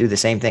Macy can do the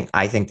same thing.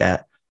 I think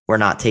that we're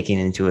not taking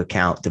into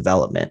account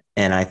development.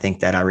 And I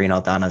think that Irene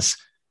Aldana's,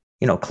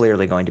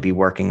 clearly going to be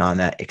working on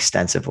that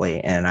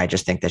extensively. And I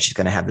just think that she's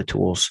going to have the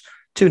tools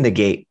to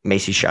negate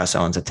Macy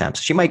Chiasson's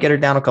attempts. She might get her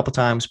down a couple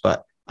times,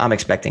 but I'm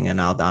expecting an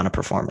Aldana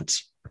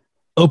performance.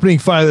 Opening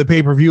fight of the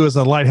pay-per-view is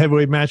a light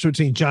heavyweight match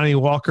between Johnny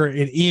Walker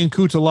and Ian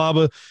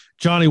Cutelaba.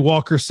 Johnny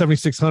Walker,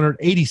 7,600,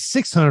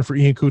 8,600 for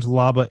Ian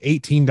Cutelaba,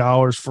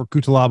 $18 for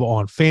Cutelaba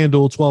on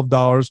FanDuel,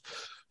 $12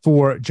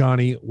 for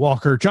Johnny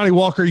Walker. Johnny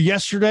Walker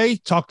yesterday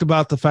talked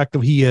about the fact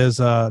that he is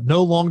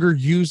no longer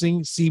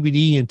using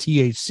CBD and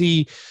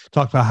THC,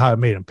 talked about how it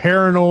made him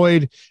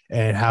paranoid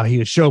and how he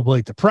would show up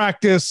late to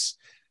practice.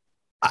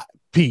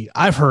 Pete,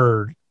 I've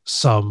heard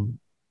some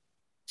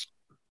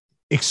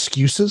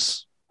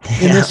excuses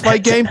in this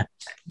fight game.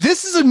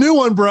 This is a new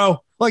one,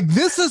 bro. Like,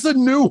 this is a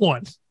new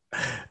one.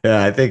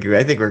 Yeah, I think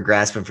we're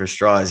grasping for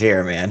straws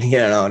here, man. You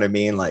know what I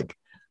mean? Like,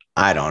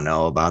 I don't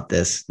know about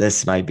this.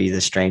 This might be the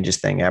strangest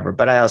thing ever,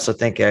 but I also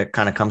think it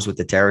kind of comes with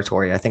the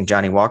territory. I think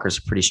Johnny Walker's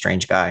a pretty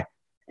strange guy.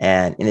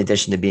 And in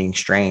addition to being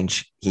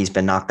strange, he's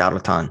been knocked out a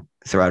ton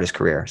throughout his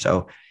career.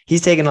 So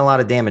he's taken a lot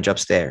of damage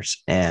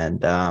upstairs.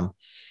 And,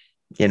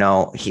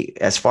 he,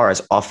 as far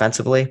as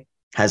offensively,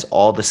 has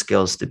all the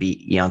skills to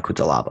beat Ian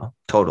Cutelaba.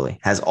 Totally.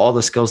 Has all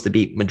the skills to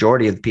beat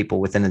majority of the people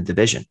within the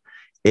division.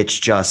 It's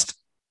just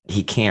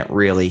he can't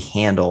really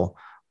handle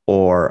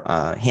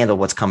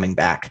what's coming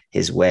back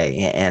his way.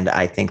 And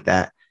I think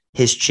that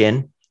his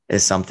chin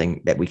is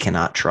something that we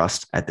cannot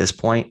trust at this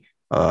point.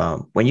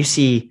 When you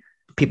see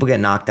people get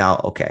knocked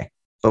out, okay.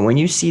 But when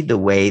you see the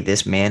way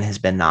this man has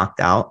been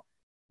knocked out,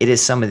 it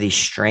is some of the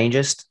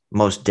strangest,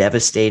 most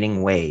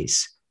devastating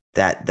ways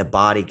that the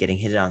body getting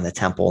hit on the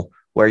temple,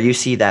 where you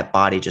see that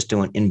body just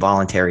doing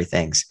involuntary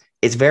things.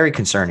 It's very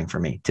concerning for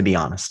me, to be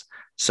honest.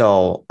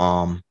 So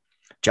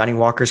Johnny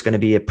Walker is going to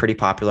be a pretty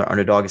popular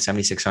underdog at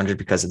 7,600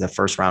 because of the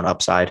first round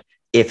upside.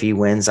 If he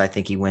wins, I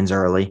think he wins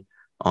early.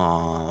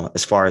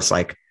 As far as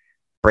like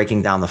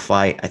breaking down the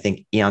fight, I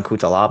think Ion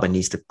Cutelaba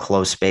needs to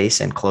close space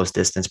and close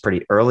distance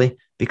pretty early,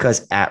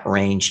 because at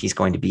range, he's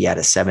going to be at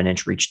a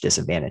 7-inch reach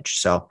disadvantage.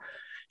 So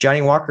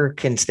Johnny Walker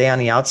can stay on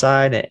the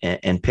outside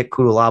and pick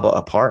Cutelaba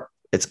apart.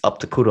 It's up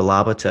to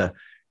Cutelaba to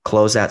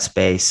close that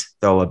space,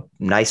 throw a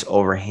nice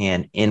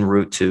overhand en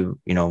route to,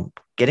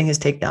 getting his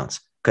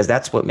takedowns, because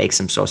that's what makes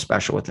him so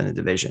special within the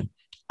division.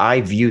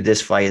 I view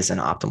this fight as an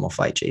optimal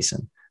fight,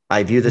 Jason.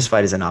 I view this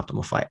fight as an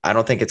optimal fight. I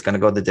don't think it's going to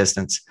go the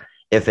distance.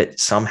 If it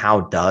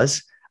somehow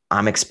does,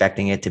 I'm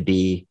expecting it to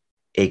be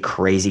a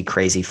crazy,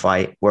 crazy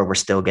fight where we're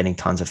still getting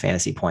tons of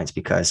fantasy points,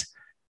 because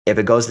if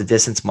it goes the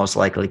distance, most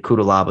likely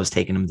Cutelaba is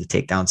taking him to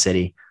takedown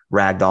city,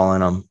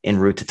 ragdolling him en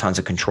route to tons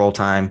of control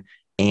time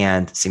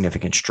and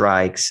significant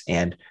strikes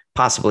and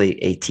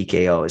possibly a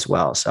TKO as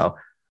well. So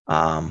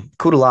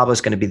Cutelaba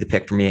is going to be the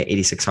pick for me at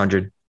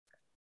 8,600.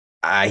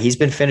 He's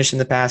been finished in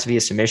the past via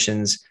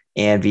submissions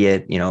and via,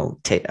 KO,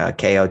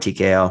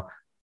 TKO.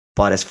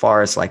 But as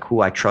far as like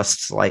who I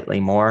trust slightly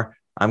more,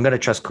 I'm going to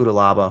trust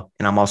Cutelaba,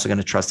 and I'm also going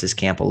to trust his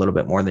camp a little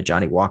bit more than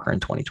Johnny Walker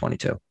in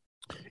 2022.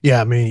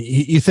 Yeah, I mean,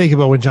 you think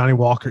about when Johnny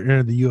Walker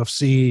entered the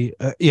UFC,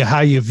 how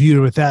you viewed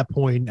him at that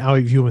point, how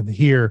you view him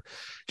here.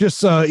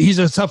 Just he's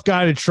a tough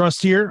guy to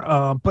trust here.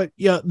 But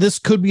yeah, this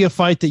could be a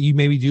fight that you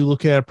maybe do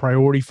look at a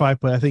priority fight,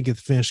 but I think if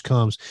the finish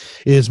comes,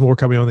 it is more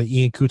coming on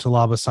the Ion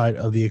Cutelaba side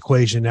of the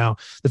equation. Now,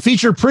 the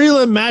featured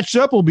prelim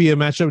matchup will be a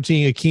matchup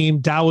between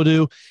Akeem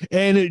Dawodu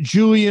and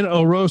Julian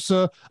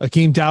Erosa.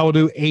 Akeem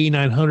Dawodu,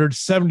 8,900,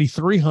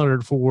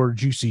 7,300 for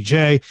Juicy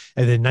J,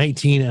 and then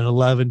 $19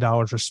 and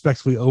 $11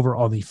 respectively over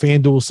on the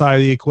FanDuel side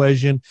of the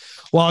equation.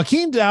 While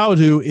Akeem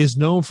Dawodu is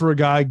known for a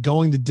guy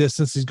going the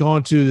distance, he's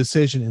gone to a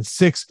decision in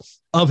 6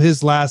 of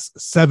his last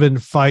 7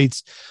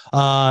 fights.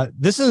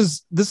 This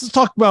is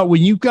talked about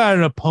when you've got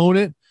an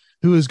opponent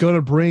who is going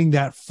to bring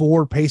that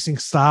forward pacing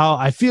style.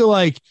 I feel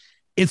like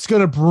it's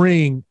going to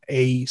bring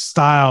a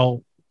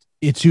style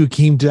into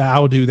Akeem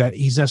Dawodu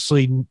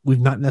that we've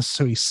not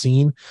necessarily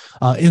seen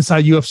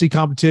inside UFC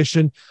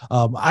competition.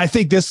 I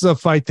think this is a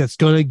fight that's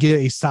going to get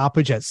a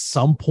stoppage at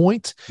some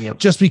point,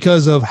 just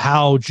because of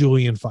how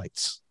Julian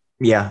fights.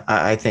 Yeah,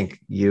 I think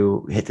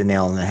you hit the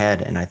nail on the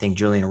head, and I think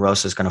Julian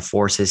Erosa is going to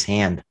force his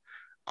hand.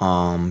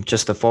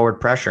 Just the forward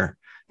pressure.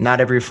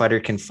 Not every fighter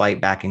can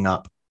fight backing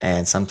up.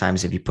 And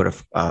sometimes if you put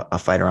a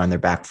fighter on their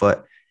back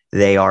foot,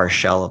 they are a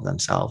shell of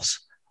themselves.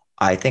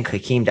 I think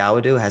Akeem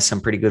Dawodu has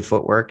some pretty good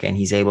footwork, and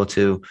he's able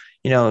to,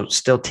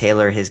 still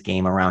tailor his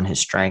game around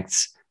his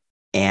strengths.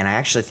 And I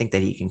actually think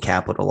that he can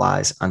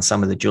capitalize on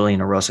some of the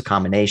Julian Erosa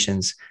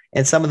combinations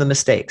and some of the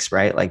mistakes,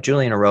 right? Like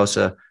Julian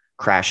Erosa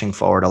crashing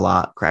forward a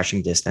lot,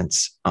 crashing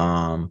distance.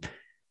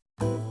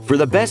 For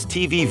the best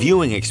TV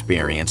viewing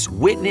experience,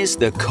 witness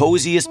the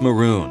coziest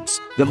maroons,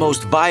 the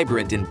most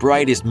vibrant and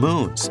brightest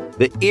moons,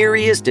 the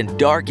eeriest and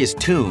darkest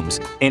tombs,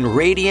 and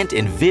radiant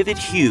and vivid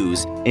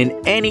hues in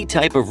any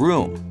type of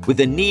room with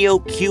the Neo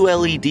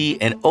QLED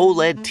and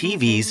OLED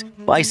TVs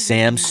by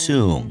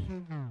Samsung.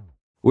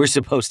 We're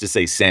supposed to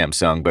say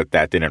Samsung, but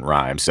that didn't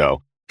rhyme,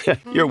 so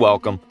you're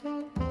welcome.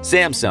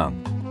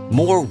 Samsung,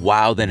 more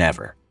wow than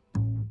ever.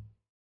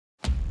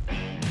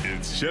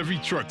 It's Chevy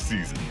truck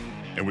season.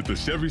 And with the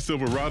Chevy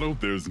Silverado,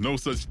 there's no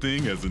such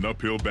thing as an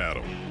uphill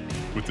battle.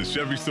 With the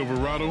Chevy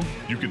Silverado,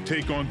 you can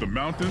take on the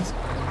mountains,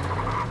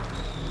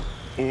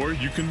 or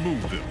you can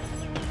move them.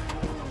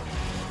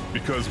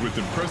 Because with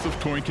impressive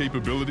towing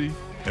capability,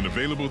 an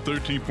available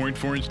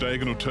 13.4-inch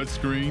diagonal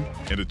touchscreen,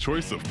 and a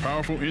choice of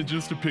powerful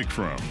engines to pick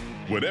from,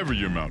 whatever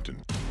your mountain,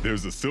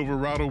 there's a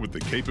Silverado with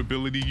the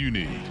capability you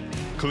need.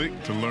 Click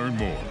to learn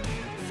more.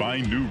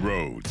 Find new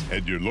roads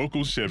at your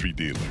local Chevy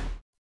dealer.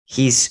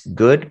 He's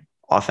good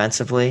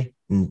offensively.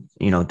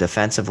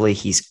 Defensively,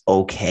 he's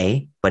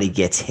okay, but he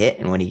gets hit.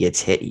 And when he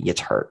gets hit, he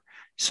gets hurt.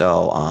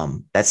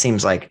 So that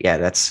seems like,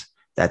 that's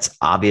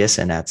obvious.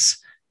 And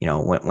that's,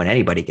 when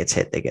anybody gets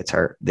hit, they get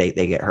hurt. They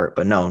get hurt,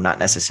 but no, not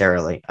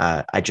necessarily.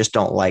 I just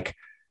don't like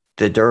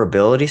the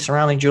durability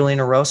surrounding Julian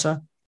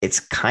Erosa. It's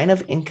kind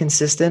of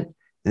inconsistent.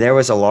 There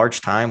was a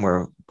large time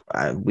where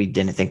we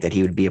didn't think that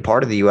he would be a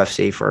part of the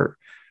UFC for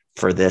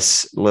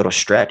this little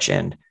stretch.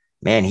 And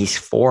man, he's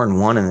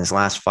 4-1 in his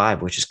last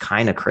 5, which is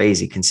kind of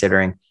crazy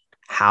considering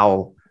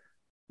how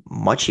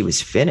much he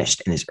was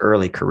finished in his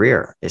early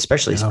career,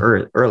 especially his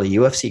early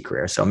UFC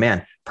career. So,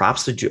 man,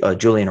 props to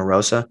Julian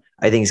Erosa.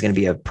 I think he's going to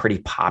be a pretty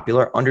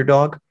popular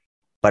underdog,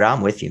 but I'm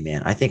with you,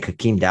 man. I think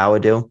Akeem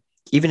Dawodu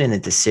even in a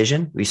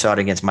decision, we saw it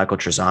against Michael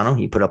Trezano.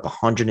 He put up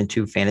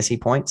 102 fantasy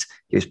points.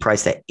 He was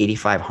priced at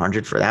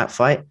 8,500 for that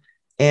fight.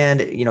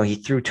 And, he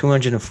threw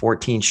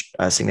 214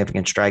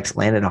 significant strikes,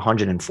 landed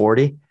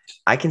 140.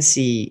 I can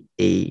see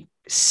a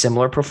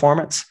similar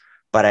performance,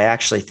 but I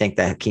actually think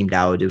that Hakeem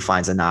Dawodu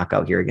finds a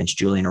knockout here against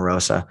Julian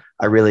Erosa.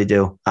 I really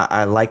do.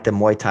 I like the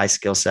Muay Thai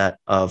skill set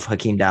of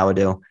Hakeem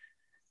Dawodu.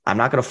 I'm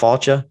not going to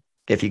fault you.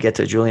 If you get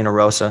to Julian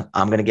Erosa,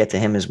 I'm going to get to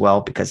him as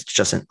well because it's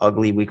just an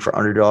ugly week for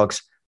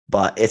underdogs.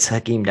 But it's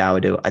Hakeem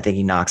Dawodu. I think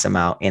he knocks him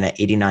out. And at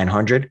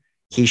 8,900,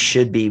 he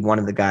should be one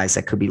of the guys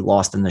that could be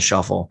lost in the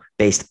shuffle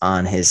based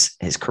on his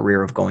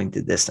career of going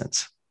the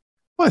distance.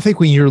 Well, I think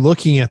when you're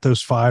looking at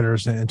those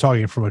fighters and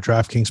talking from a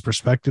DraftKings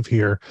perspective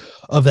here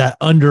of that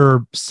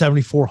under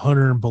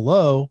 7,400 and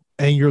below,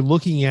 and you're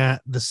looking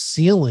at the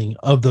ceiling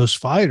of those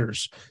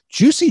fighters,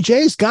 Juicy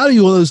J's got to be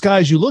one of those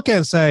guys you look at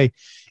and say,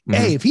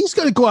 hey, if he's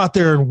going to go out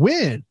there and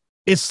win,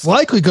 it's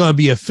likely going to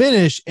be a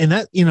finish. And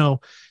that,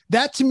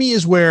 that to me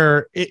is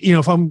where,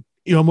 if I'm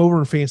over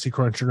in Fantasy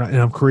Cruncher and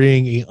I'm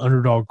creating an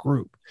underdog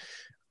group,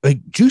 like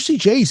Juicy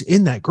J's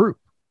in that group.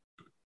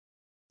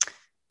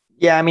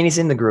 Yeah, I mean, he's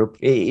in the group.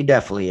 He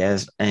definitely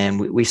is. And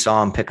we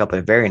saw him pick up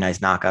a very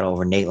nice knockout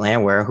over Nate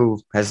Landwehr,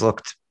 who has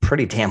looked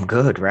pretty damn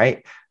good,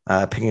 right?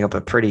 Picking up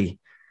a pretty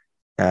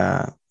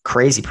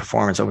crazy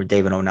performance over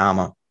David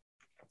Onama.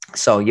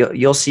 So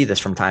you'll see this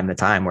from time to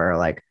time where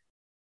like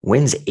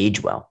wins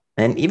age well,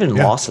 and even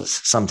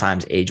losses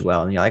sometimes age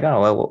well. And you're like,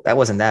 oh, well, that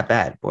wasn't that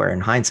bad. Where in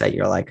hindsight,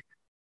 you're like,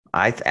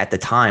 at the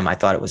time, I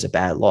thought it was a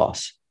bad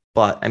loss.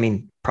 But I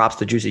mean, props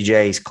to Juicy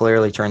J. He's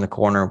clearly turned the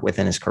corner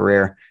within his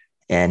career,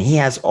 and he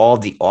has all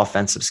the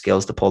offensive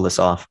skills to pull this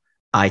off.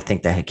 I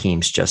think that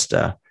Hakeem's just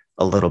a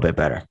little bit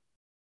better.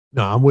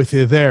 No, I'm with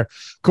you there.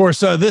 Of course,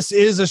 this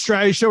is a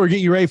strategy show. We're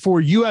getting you ready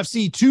for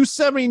UFC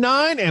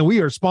 279, and we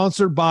are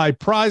sponsored by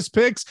Prize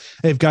Picks.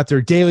 They've got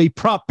their daily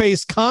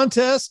prop-based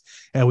contest,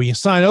 and we can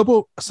sign up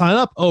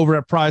over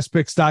at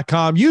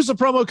prizepicks.com. Use the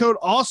promo code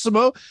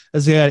AWESEMO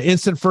as they had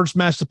instant first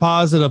match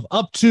deposit of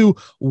up to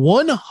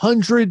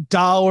 $100.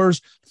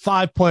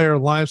 5-player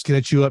lineups can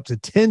hit you up to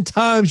 10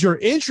 times your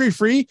entry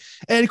fee.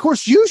 And, of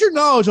course, use your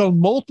knowledge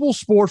on multiple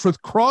sports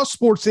with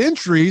cross-sports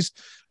entries.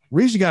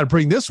 Reason you got to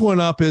bring this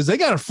one up is they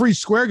got a free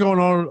square going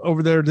on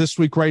over there this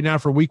week right now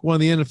for week 1 of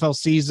the NFL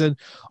season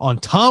on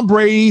Tom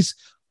Brady's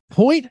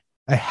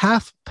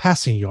 0.5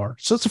 passing yard.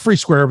 So it's a free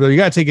square over there. You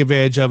got to take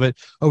advantage of it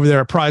over there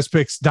at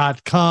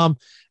prizepicks.com.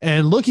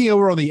 And looking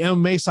over on the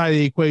MMA side of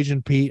the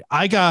equation, Pete,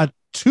 I got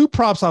 2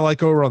 props I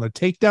like over on the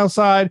takedown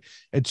side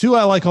and 2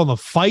 I like on the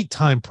fight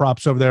time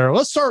props over there.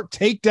 Let's start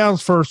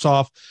takedowns first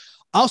off.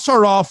 I'll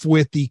start off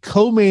with the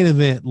co-main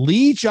event,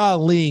 Li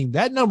Jialing.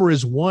 That number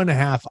is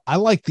 1.5. I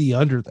like the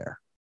under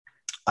there.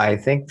 I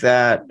think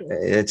that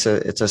it's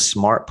a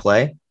smart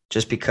play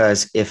just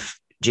because if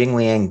Jing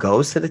Liang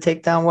goes to the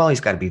takedown, well, he's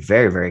got to be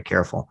very, very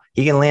careful.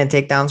 He can land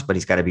takedowns, but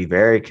he's got to be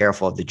very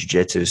careful of the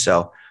jiu-jitsu.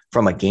 So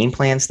from a game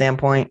plan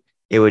standpoint,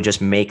 it would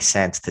just make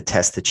sense to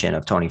test the chin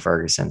of Tony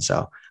Ferguson.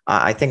 So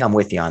I think I'm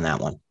with you on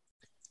that one.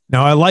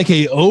 Now, I like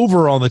a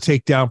over on the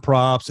takedown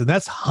props, and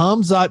that's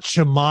Khamzat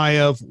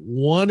Chimaev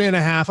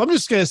 1.5. I'm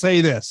just going to say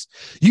this.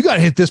 You got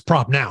to hit this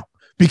prop now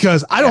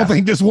because I don't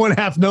think this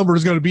 1.5 number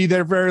is going to be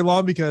there very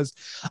long because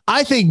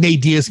I think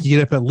Nate Diaz can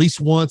get up at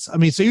least once. I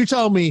mean, so you're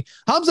telling me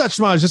Khamzat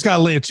Chimaev just got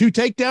to land 2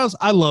 takedowns?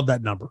 I love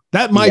that number.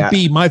 That might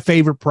be my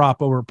favorite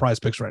prop over at Prize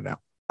Picks right now.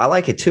 I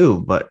like it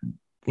too, but,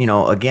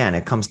 again,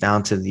 it comes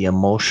down to the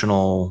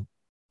emotional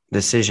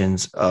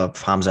decisions of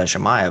Khamzat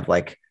Chimaev.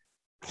 Like,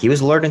 he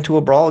was lured into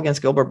a brawl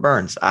against Gilbert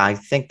Burns. I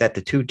think that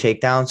the 2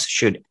 takedowns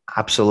should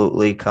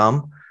absolutely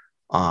come.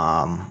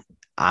 I'm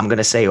going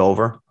to say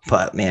over,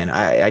 but man,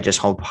 I just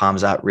hope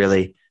Khamzat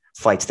really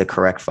fights the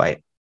correct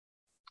fight.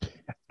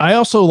 I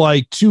also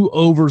like 2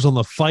 overs on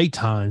the fight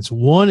times.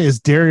 One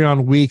is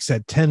Darion Weeks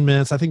at 10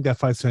 minutes. I think that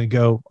fight's going to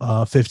go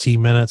 15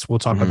 minutes. We'll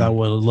talk about that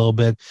one a little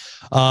bit.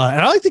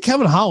 And I like the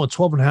Kevin Holland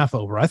 12.5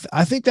 over.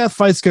 I think that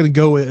fight's going to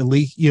go at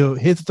least,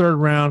 hit the 3rd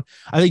round.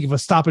 I think if a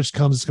stoppage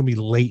comes, it's going to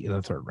be late in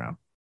the 3rd round.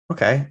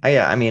 Okay.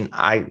 I mean,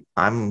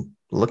 I'm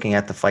looking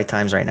at the fight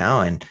times right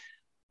now, and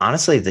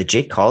honestly, the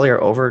Jake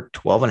Collier over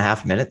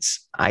 12.5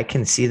 minutes, I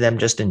can see them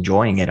just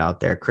enjoying it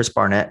out there. Chris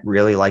Barnett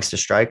really likes to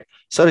strike.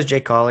 So does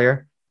Jake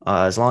Collier.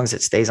 As long as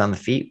it stays on the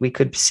feet, we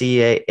could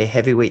see a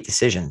heavyweight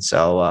decision.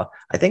 So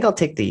I think I'll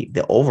take the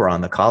over on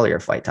the Collier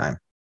fight time.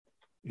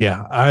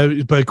 Yeah,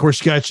 but of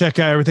course, you got to check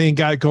out everything you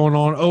got going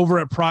on over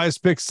at Prize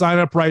Picks. Sign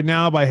up right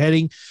now by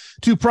heading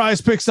to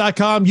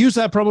prizepicks.com. Use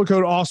that promo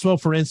code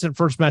AWESEMO for instant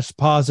first match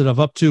deposit of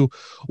up to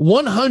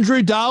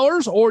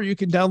 $100, or you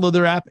can download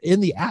their app in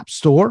the App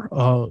Store.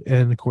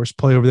 And of course,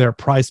 play over there at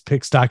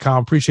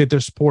prizepicks.com. Appreciate their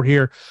support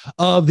here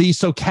of the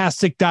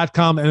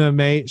Stokastic.com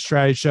MMA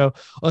strategy show.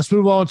 Let's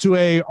move on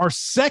to our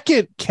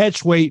second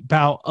catchweight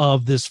bout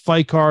of this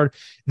fight card.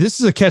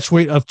 This is a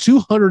catchweight of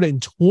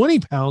 220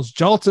 pounds.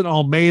 Jalton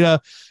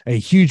Almeida, a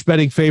huge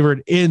betting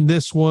favorite in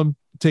this one,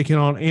 taking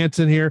on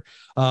Anton here.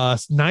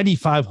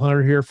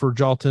 9,500 here for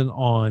Jalton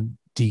on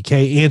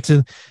DK.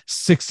 Anton,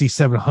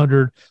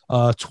 6,700,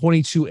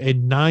 $22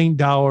 and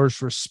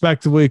 $9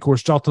 respectively. Of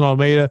course, Jalton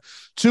Almeida,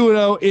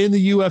 2-0 in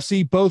the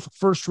UFC, both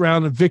first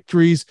round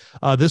victories.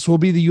 This will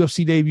be the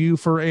UFC debut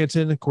for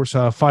Anton, of course,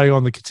 fighting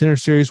on the Contender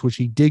Series, which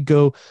he did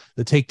go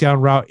the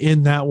takedown route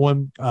in that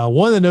one.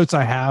 One of the notes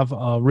I have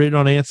written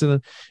on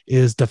Anton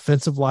is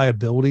defensive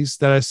liabilities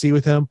that I see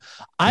with him.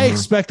 I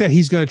expect that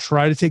he's going to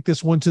try to take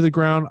this one to the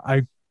ground.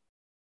 I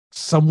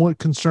somewhat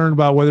concerned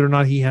about whether or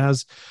not he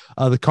has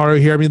the cardio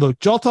here. I mean, look,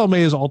 Jalton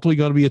Almeida is ultimately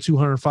going to be a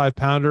 205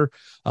 pounder.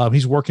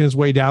 He's working his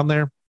way down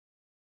there.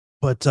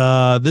 But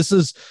this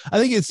is, I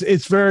think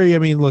it's very, I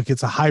mean, look,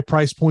 it's a high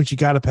price point you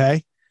got to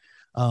pay.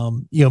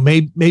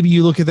 Maybe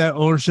you look at that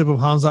ownership of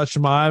Khamzat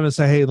Chimaev and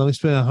say, hey, let me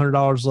spend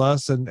 $100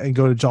 less and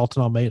go to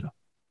Jalton Almeida.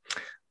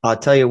 I'll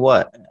tell you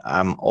what,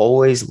 I'm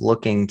always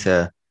looking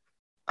to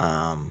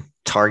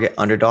target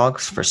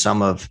underdogs for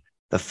some of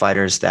the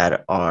fighters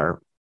that are,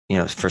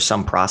 for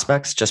some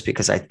prospects, just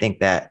because I think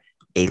that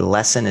a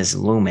lesson is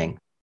looming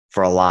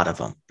for a lot of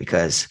them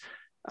because,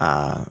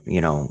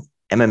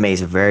 MMA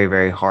is a very,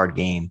 very hard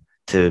game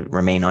to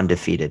remain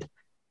undefeated.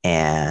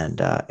 And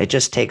it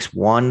just takes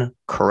one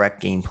correct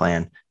game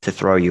plan to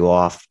throw you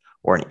off,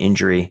 or an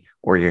injury,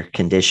 or your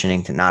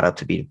conditioning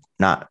to be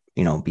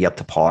up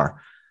to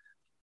par.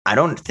 I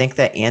don't think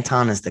that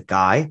Anton is the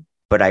guy,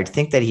 but I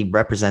think that he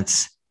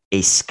represents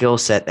a skill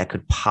set that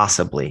could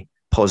possibly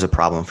pose a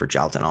problem for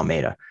Jalton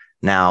Almeida.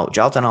 Now,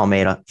 Jalton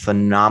Almeida,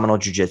 phenomenal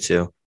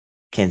jiu-jitsu,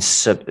 can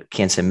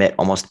submit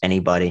almost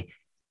anybody.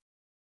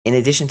 In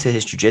addition to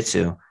his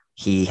jiu-jitsu,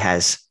 he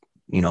has,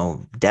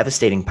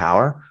 devastating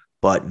power,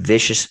 but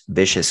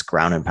vicious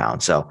ground and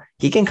pound. So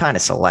he can kind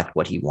of select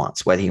what he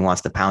wants, whether he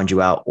wants to pound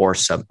you out or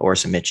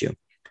submit you.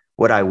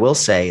 What I will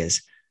say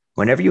is,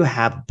 whenever you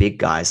have big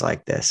guys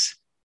like this,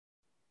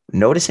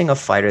 noticing a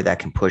fighter that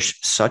can push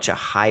such a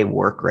high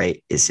work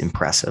rate is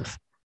impressive.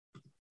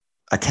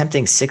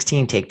 Attempting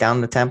 16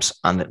 takedown attempts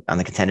on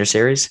the Contender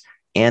Series,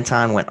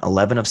 Anton went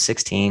 11 of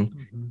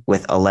 16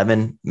 with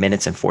 11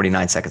 minutes and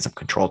 49 seconds of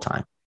control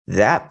time.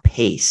 That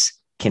pace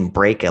can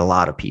break a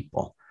lot of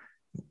people.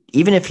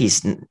 Even if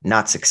he's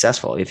not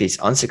successful, if he's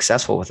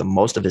unsuccessful with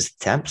most of his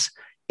attempts,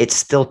 it's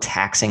still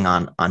taxing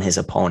on his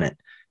opponent.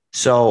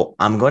 So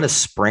I'm going to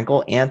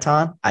sprinkle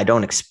Anton. I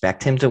don't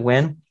expect him to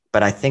win,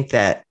 but I think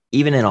that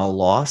even in a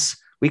loss,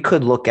 we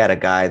could look at a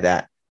guy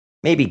that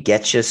maybe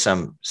gets you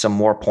some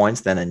more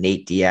points than a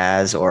Nate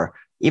Diaz or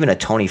even a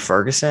Tony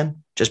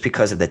Ferguson, just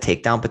because of the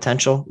takedown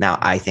potential. Now,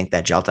 I think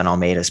that Jalton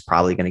Almeida is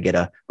probably going to get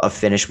a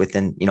finish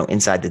within,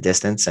 inside the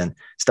distance, and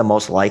it's the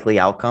most likely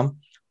outcome.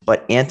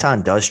 But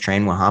Anton does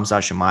train with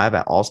Khamzat Chimaev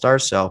at All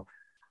Stars, so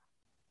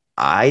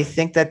I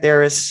think that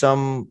there is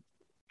some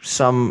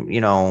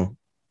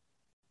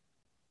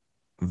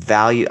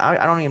value.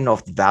 I don't even know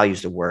if value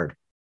is the word.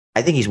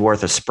 I think he's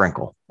worth a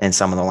sprinkle in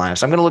some of the lineups.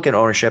 So I'm going to look at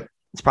ownership.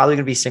 It's probably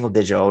going to be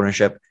single-digit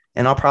ownership,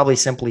 and I'll probably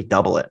simply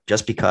double it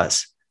just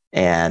because.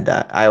 And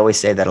I always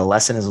say that a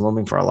lesson is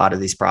looming for a lot of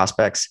these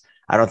prospects.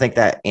 I don't think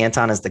that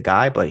Anton is the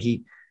guy, but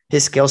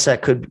his skill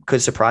set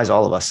could surprise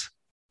all of us.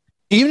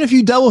 Even if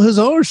you double his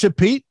ownership,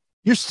 Pete,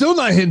 you're still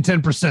not hitting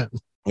 10%.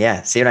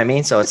 Yeah, see what I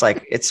mean? So it's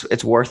like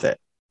it's worth it.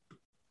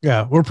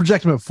 Yeah, we're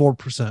projecting at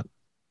 4%.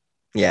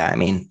 Yeah, I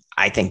mean,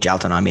 I think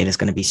Jalton Almeida is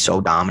going to be so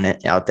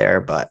dominant out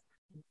there, but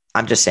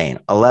I'm just saying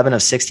 11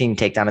 of 16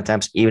 takedown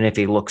attempts, even if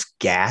he looks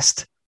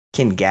gassed,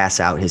 can gas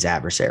out his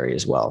adversary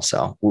as well.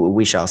 So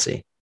we shall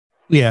see.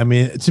 Yeah, I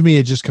mean, to me,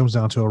 it just comes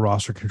down to a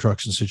roster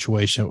construction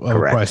situation.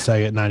 Price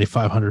tag at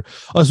 9,500.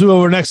 Let's move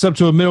over next up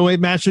to a middleweight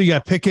match. You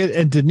got Pickett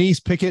and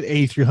Denise. Pickett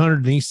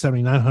 8,300, Denise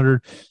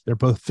 7,900. They're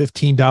both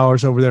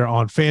 $15 over there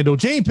on FanDuel.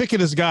 Jamie Pickett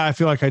is a guy I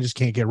feel like I just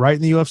can't get right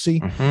in the UFC.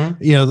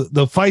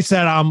 The fights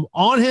that I'm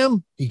on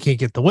him, he can't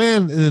get the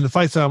win, and then the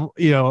fights that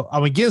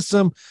I'm against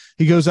him,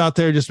 he goes out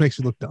there and just makes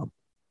me look dumb.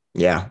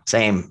 Yeah,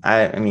 same.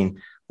 I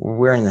mean,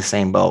 we're in the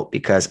same boat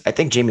because I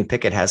think Jamie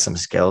Pickett has some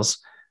skills.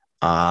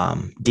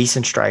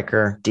 Decent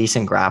striker,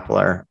 decent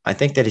grappler. I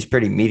think that he's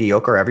pretty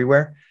mediocre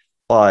everywhere,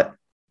 but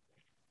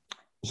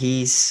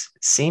he's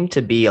seemed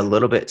to be a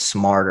little bit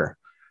smarter,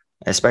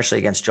 especially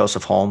against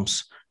Joseph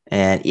Holmes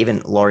and even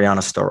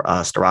Laureano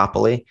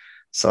Staropoli.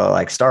 So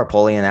like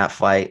Staropoli in that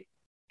fight,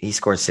 he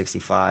scored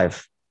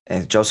 65.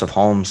 And Joseph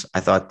Holmes,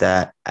 I thought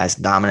that as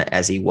dominant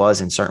as he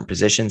was in certain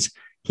positions,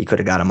 he could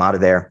have got him out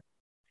of there.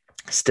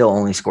 Still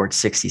only scored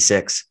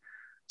 66.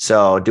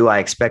 So do I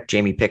expect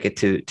Jamie Pickett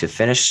to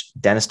finish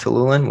Dennis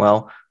Tululin?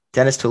 Well,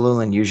 Dennis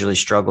Tululin usually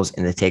struggles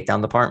in the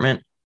takedown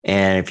department.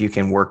 And if you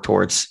can work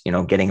towards,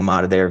 getting him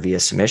out of there via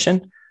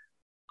submission,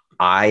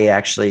 I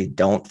actually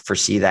don't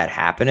foresee that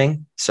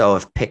happening. So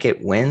if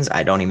Pickett wins,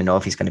 I don't even know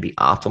if he's going to be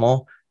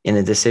optimal in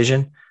the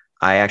decision.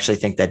 I actually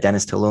think that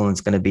Dennis Tululin is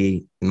going to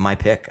be my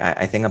pick.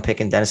 I think I'm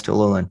picking Dennis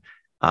Tululin.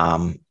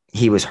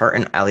 He was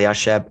hurting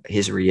Aliasheb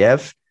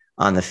Hizriev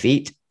on the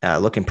feet,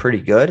 looking pretty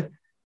good.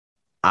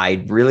 I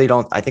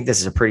think this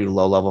is a pretty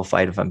low level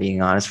fight, if I'm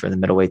being honest, for the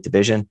middleweight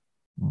division,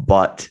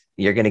 but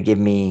you're going to give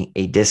me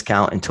a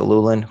discount in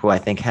Tululin, who I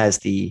think has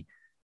the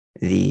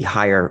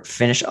higher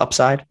finish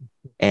upside.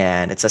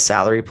 and it's a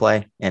salary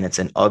play, and it's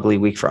an ugly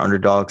week for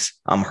underdogs.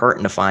 I'm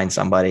hurting to find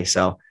somebody,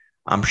 so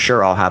I'm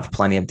sure I'll have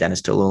plenty of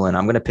Dennis Tululin.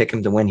 I'm going to pick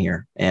him to win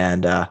here,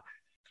 and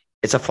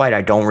it's a fight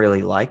I don't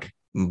really like,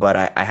 but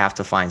I have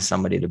to find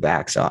somebody to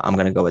back, so I'm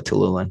going to go with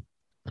Tululin.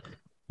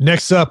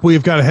 Next up,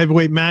 we've got a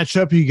heavyweight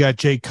matchup. You got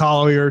Jake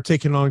Collier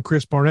taking on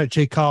Chris Barnett.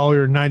 Jake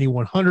Collier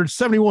 9,100,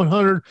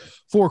 7,100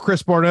 for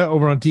Chris Barnett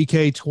over on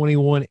DK,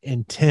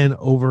 21-10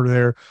 over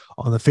there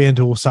on the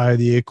FanDuel side of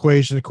the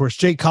equation. Of course,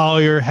 Jake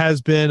Collier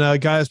has been a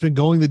guy that's been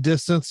going the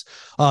distance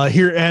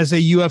here as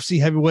a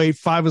UFC heavyweight.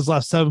 5 of his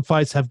last 7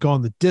 fights have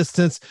gone the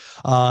distance.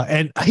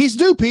 And he's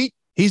due, Pete.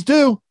 He's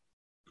due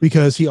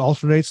because he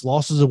alternates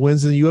losses and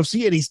wins in the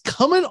UFC, and he's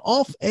coming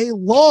off a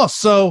loss.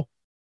 So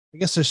I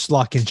guess just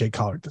lock in Jake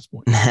Collier at this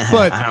point.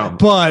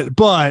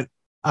 But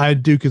I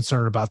do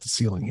concern about the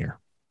ceiling here.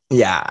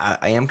 Yeah,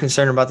 I am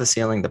concerned about the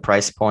ceiling, the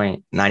price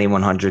point,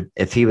 9,100.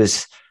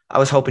 I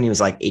was hoping he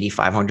was like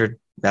 8,500.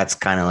 That's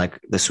kind of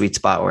like the sweet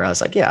spot where I was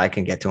like, yeah, I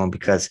can get to him,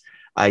 because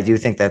I do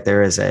think that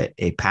there is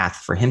a path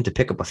for him to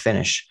pick up a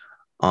finish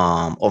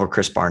over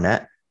Chris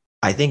Barnett.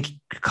 I think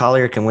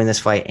Collier can win this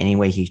fight any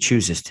way he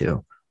chooses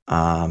to.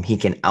 He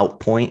can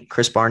outpoint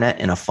Chris Barnett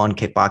in a fun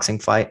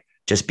kickboxing fight.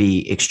 Just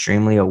be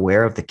extremely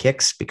aware of the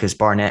kicks, because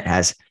Barnett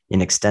has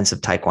an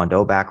extensive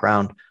Taekwondo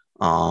background.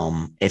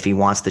 If he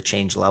wants to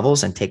change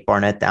levels and take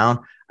Barnett down,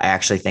 I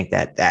actually think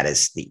that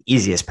is the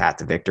easiest path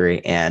to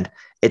victory. And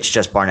it's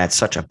just Barnett's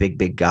such a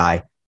big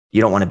guy.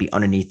 You don't want to be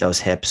underneath those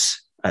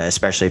hips,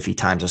 especially if he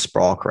times a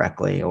sprawl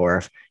correctly, or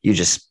if you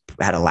just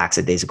had a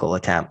lackadaisical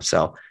attempt.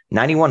 So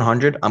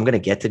 9,100, I'm going to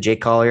get to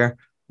Jake Collier.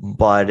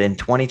 But in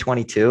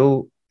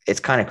 2022, it's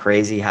kind of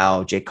crazy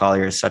how Jake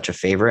Collier is such a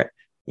favorite,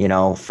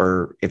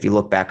 for if you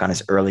look back on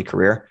his early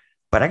career.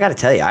 But I got to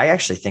tell you, I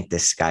actually think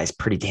this guy's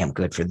pretty damn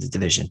good for the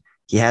division.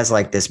 He has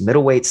like this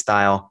middleweight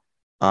style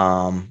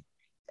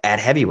at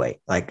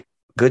heavyweight, like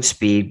good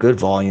speed, good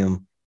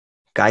volume.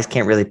 Guys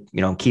can't really,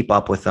 keep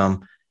up with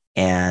him.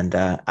 And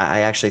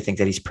I actually think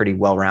that he's pretty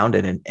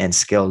well-rounded and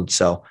skilled.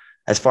 So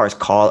as far as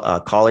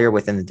Collier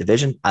within the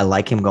division, I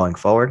like him going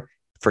forward.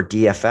 For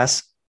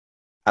DFS,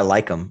 I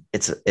like him.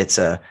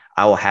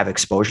 I will have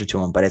exposure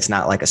to him, but it's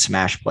not like a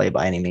smash play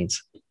by any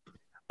means.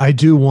 I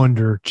do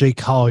wonder, Jake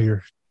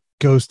Collier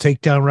goes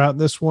takedown route in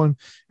this one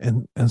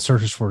and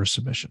searches for a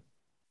submission.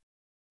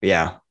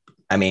 Yeah.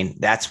 I mean,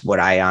 that's what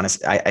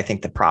I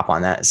think the prop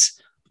on that is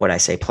what I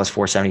say, plus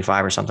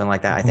 475 or something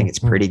like that. I think it's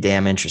pretty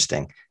damn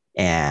interesting.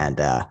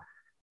 And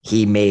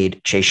he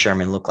made Chase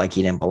Sherman look like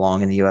he didn't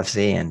belong in the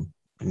UFC, and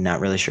I'm not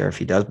really sure if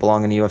he does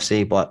belong in the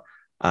UFC, but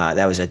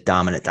that was a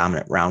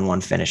dominant round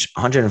 1 finish,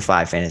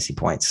 105 fantasy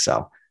points.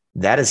 So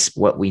that is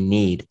what we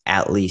need,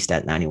 at least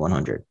at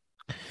 9,100.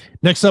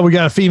 Next up, we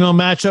got a female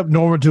matchup.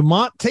 Norma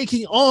Dumont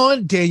taking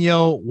on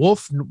Danielle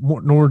Wolf.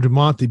 Norma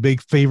Dumont, the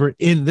big favorite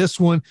in this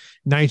one,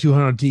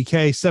 9,200 on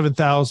DK,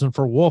 7,000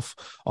 for Wolf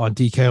on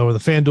DK over the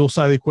FanDuel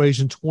side of the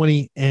equation,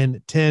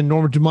 20-10.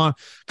 Norma Dumont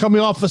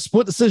coming off a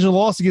split decision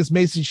loss against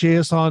Macy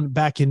Chiasson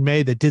back in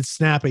May that did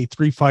snap a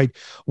 3-fight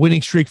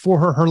winning streak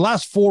for her. Her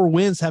last 4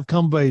 wins have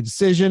come by a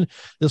decision.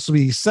 This will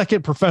be the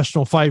second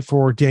professional fight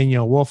for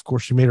Danielle Wolf. Of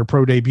course, she made her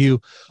pro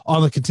debut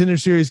on the Contender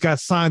Series,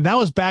 got signed. That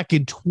was back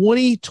in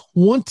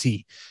 2020.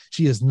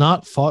 She has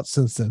not fought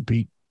since then,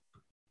 Pete.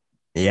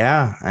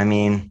 Yeah, I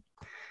mean,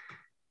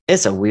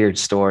 it's a weird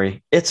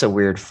story. It's a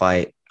weird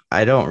fight.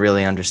 I don't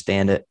really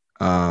understand it.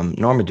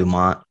 Norma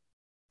Dumont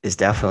is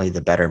definitely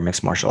the better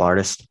mixed martial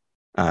artist.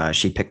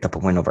 She picked up a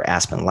win over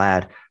Aspen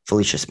Ladd,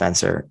 Felicia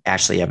Spencer,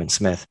 Ashley Evans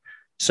Smith.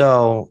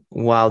 So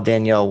while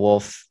Danielle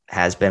Wolf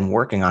has been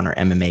working on her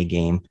MMA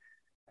game,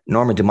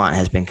 Norma Dumont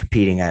has been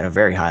competing at a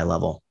very high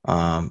level.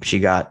 She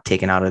got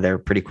taken out of there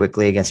pretty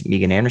quickly against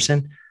Megan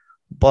Anderson.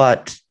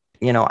 But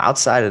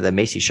outside of the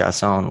Macy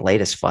Chiasson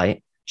latest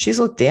fight, she's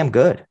looked damn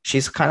good.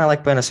 She's kind of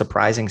like been a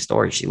surprising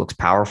story. She looks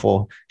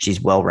powerful.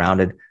 She's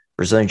well-rounded.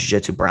 Brazilian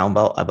Jiu-Jitsu brown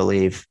belt, I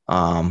believe.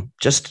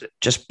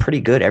 Just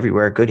pretty good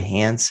everywhere. Good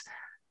hands.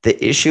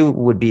 The issue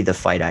would be the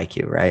fight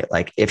IQ, right?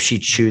 Like if she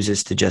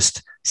chooses to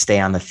just stay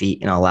on the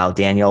feet and allow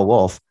Danielle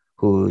Wolf,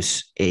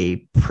 who's a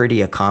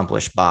pretty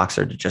accomplished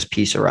boxer, to just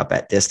piece her up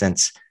at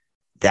distance,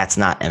 that's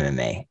not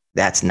MMA.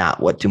 That's not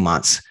what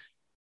Dumont's.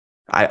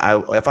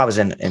 If I was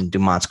in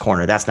Dumont's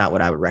corner, that's not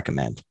what I would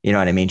recommend. You know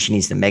what I mean? She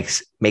needs to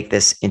make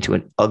this into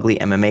an ugly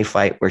MMA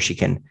fight where she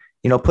can,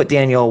 put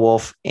Danielle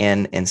Wolf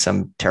in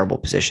some terrible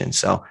position.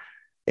 So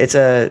it's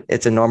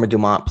a Norma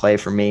Dumont play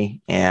for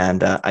me.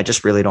 And I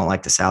just really don't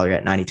like the salary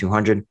at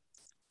 9,200.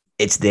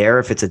 It's there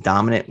if it's a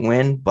dominant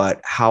win, but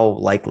how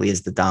likely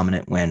is the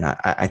dominant win?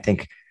 I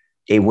think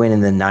a win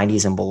in the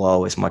 90s and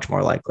below is much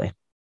more likely.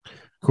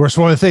 Of course,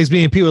 one of the things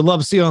me and Pete would love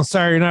to see on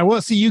Saturday night, I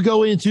want to see you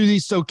go into the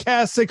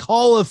Stochastic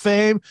Hall of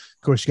Fame.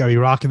 Of course, you got to be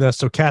rocking that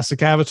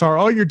Stochastic avatar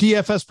on your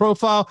DFS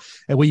profile.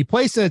 And when you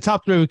place in a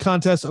top 3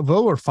 contest of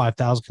over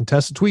 5,000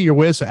 contestants, tweet your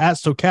win. So at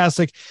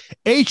Stochastic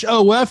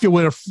HOF, you'll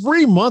win a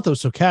free month of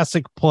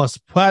Stochastic Plus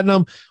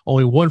Platinum.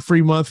 Only one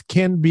free month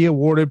can be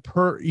awarded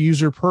per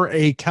user per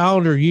a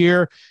calendar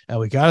year. And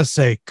we got to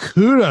say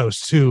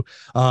kudos to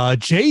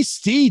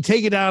JC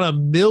taking down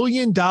 $1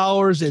 million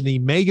in the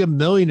Mega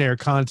Millionaire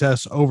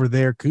contest over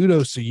there.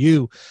 Kudos to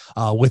you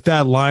with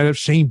that lineup.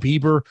 Shane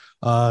Bieber,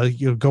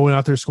 going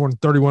out there scoring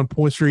 31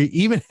 points for you.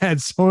 Even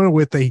had someone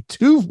with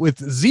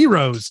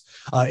zeros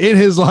in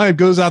his line,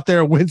 goes out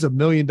there and wins $1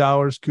 million.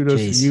 Kudos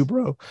to you,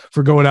 bro,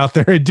 for going out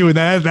there and doing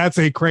that. That's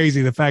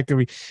crazy. The fact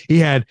that he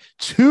had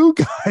 2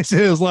 guys in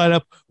his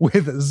lineup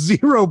with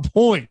 0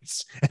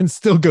 points and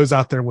still goes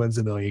out there and wins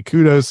 $1 million.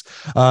 Kudos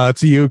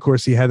to you. Of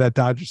course, he had that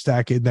Dodger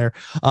stack in there.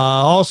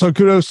 Also,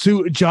 kudos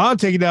to John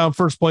taking down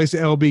first place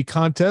LB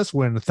contest,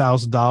 winning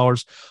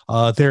 $1,000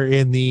 there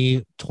in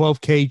the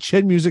 12K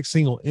Chin Music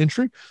single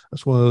entry.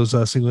 That's one of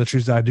those single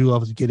entries that I do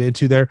love to get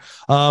into there.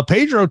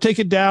 Pedro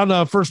taking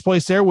down first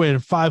place there, winning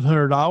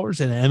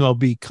 $500 in an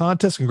MLB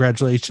contest.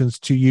 Congratulations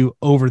to you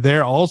over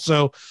there.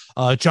 Also,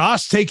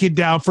 Josh taking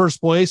down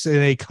first place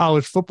in a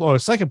college football, or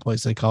second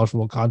place in a college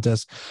football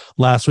contest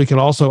last week. And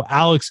also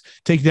Alex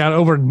taking down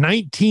over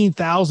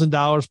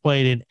 $19,000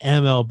 playing in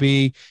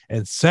MLB,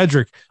 and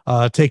Cedric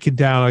taking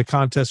down a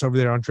contest over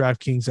there on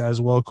DraftKings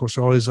as well. Of course,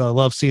 I always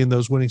love seeing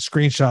those winning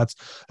screenshots,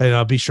 and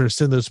I'll be sure to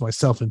send those to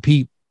myself and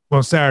Pete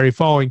on Saturday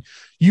following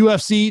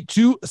UFC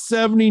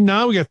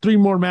 279. We got 3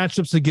 more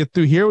matchups to get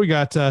through here. We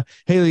got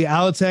Haley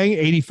Alatang,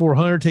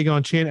 8,400, taking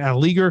on Chan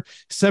Adliger,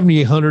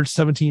 7,800,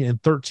 17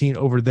 and 13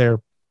 over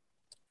there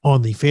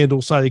on the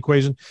FanDuel side of the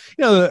equation.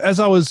 As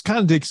I was kind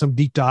of doing some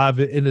deep dive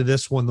into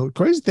this one, the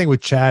crazy thing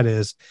with Chad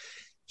is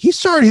he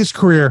started his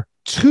career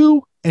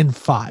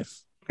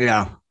 2-5.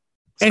 Yeah.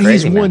 And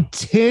crazy, he's won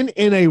 10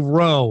 in a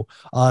row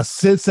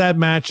since that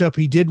matchup.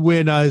 He did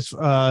win his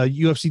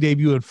UFC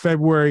debut in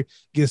February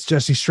against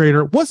Jesse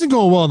Strader. Wasn't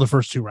going well in the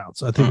first 2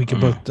 rounds. I think we can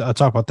both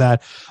talk about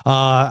that.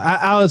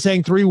 Alex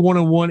Hang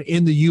 3-1-1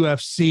 in the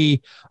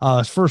UFC.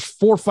 His first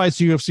 4 fights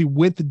in the UFC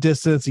went the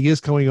distance. He is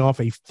coming off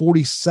a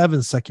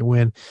 47-second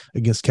win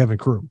against Kevin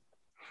Crew.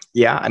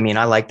 Yeah, I mean,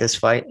 I like this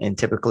fight. And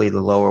typically the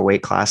lower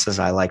weight classes,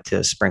 I like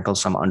to sprinkle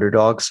some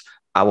underdogs.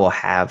 I will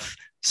have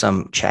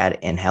some Chad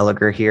and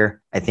Helliger here.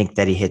 I think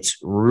that he hits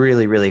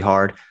really, really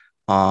hard.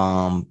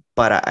 But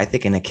I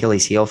think an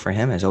Achilles heel for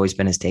him has always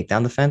been his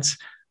takedown defense.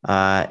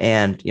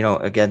 And,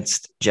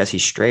 against Jesse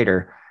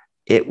Strader,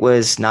 it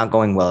was not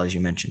going well, as you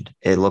mentioned.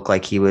 It looked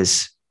like he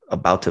was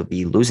about to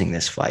be losing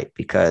this fight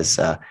because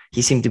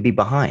he seemed to be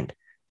behind.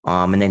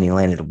 And then he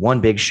landed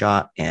one big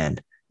shot,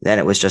 and then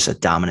it was just a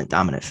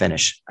dominant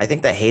finish. I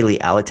think that Haley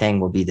Alatang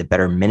will be the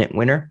better minute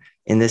winner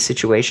in this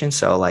situation.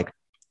 So,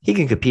 he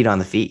can compete on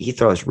the feet. He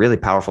throws really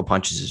powerful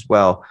punches as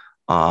well.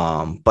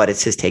 But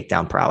it's his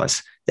takedown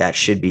prowess that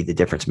should be the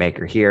difference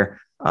maker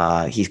here.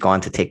 He's gone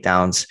to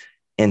takedowns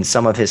in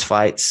some of his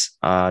fights,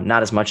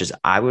 not as much as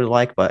I would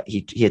like, but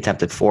he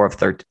attempted 4 of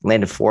 13,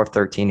 landed 4 of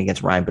 13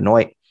 against Ryan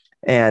Benoit,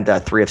 and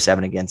 3 of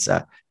 7 against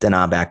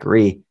Danaa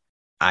Bakary.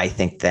 I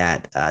think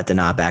that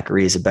Danaa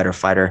Bakary is a better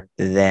fighter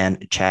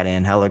than Chad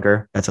Ann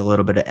Helliger. That's a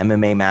little bit of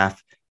MMA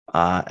math.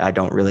 I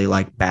don't really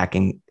like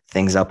backing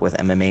things up with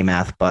MMA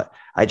math, but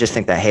I just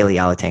think that Haley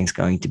Alatang is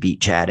going to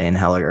beat Chad and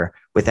Helliger.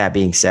 With that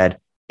being said,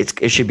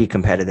 it should be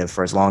competitive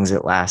for as long as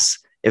it lasts.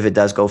 If it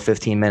does go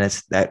 15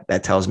 minutes,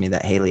 that tells me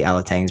that Haley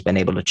Alatang has been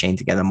able to chain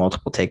together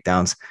multiple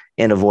takedowns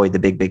and avoid the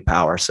big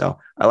power. So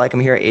I like him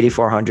here at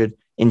 8,400.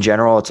 In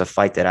general, it's a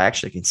fight that I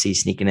actually can see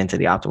sneaking into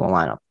the optimal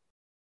lineup.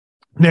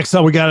 Next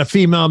up, we got a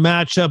female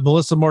matchup.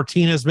 Melissa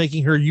Martinez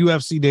making her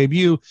UFC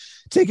debut,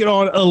 taking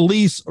on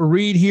Elise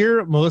Reed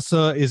here.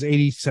 Melissa is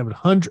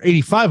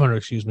 8,500,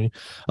 excuse me.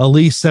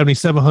 Elise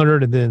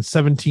 7,700, and then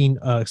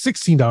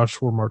 $16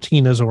 for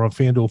Martinez over on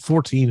FanDuel,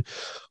 14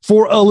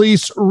 for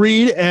Elise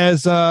Reed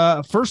as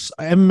first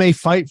MMA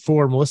fight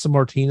for Melissa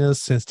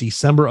Martinez since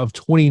December of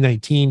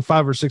 2019.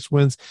 5 or 6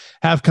 wins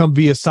have come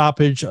via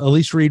stoppage.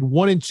 Elise Reed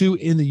 1-2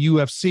 in the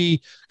UFC,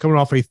 coming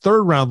off a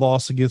 3rd round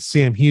loss against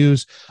Sam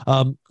Hughes.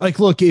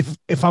 Look,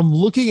 if I'm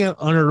looking at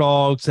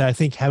underdogs that I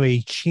think have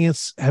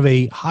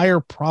a higher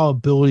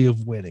probability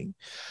of winning,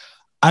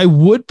 I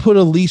would put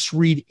Elise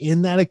Reed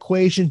in that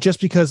equation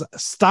just because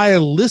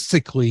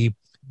stylistically,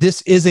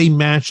 this is a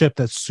matchup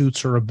that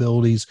suits her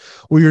abilities,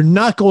 where you're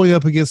not going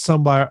up against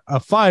a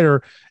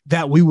fighter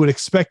that we would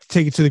expect to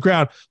take it to the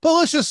ground. But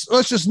let's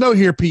just note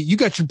here, Pete, you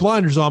got your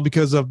blinders on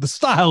because of the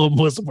style of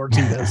Melissa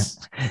Martinez.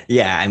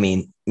 Yeah, I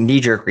mean,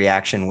 knee-jerk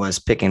reaction was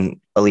picking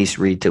Elise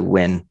Reed to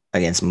win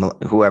against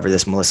whoever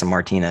this Melissa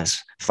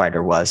Martinez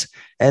fighter was.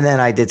 And then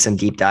I did some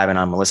deep diving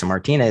on Melissa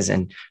Martinez,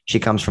 and she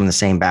comes from the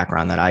same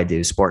background that I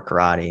do, sport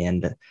karate,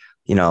 and,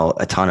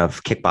 a ton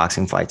of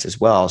kickboxing fights as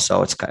well.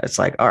 So it's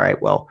like, all right,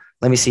 well,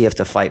 let me see if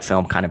the fight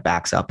film kind of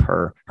backs up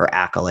her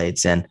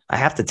accolades. And I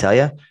have to tell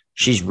you,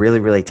 she's really,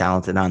 really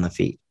talented on the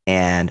feet.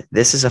 And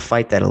this is a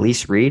fight that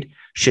Elise Reed,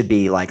 should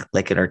be like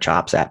licking her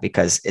chops at,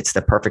 because it's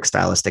the perfect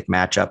stylistic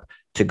matchup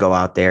to go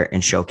out there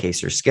and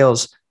showcase her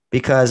skills,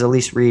 because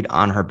Elise Reed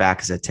on her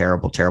back is a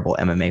terrible, terrible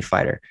MMA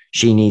fighter.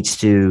 She needs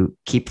to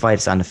keep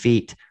fights on the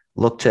feet,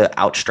 look to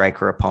outstrike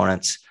her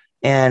opponents.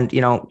 And,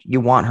 you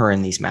want her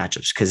in these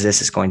matchups because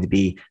this is going to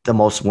be the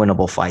most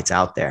winnable fights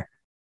out there.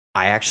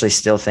 I actually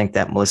still think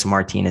that Melissa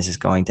Martinez is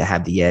going to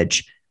have the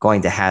edge,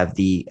 going to have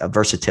the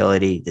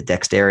versatility, the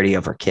dexterity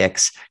of her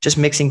kicks, just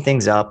mixing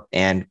things up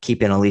and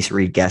keeping Elise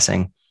Reed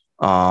guessing.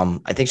 I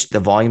think the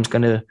volume's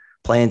going to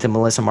play into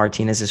Melissa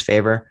Martinez's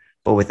favor.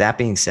 But with that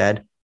being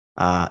said,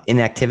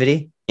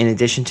 inactivity, in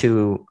addition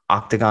to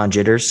octagon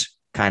jitters,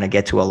 kind of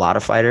get to a lot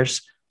of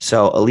fighters.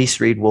 So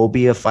Elise Reed will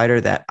be a fighter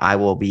that I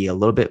will be a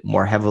little bit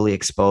more heavily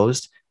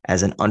exposed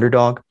as an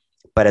underdog.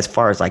 But as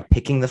far as like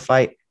picking the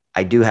fight,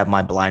 I do have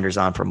my blinders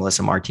on for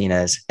Melissa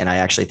Martinez, and I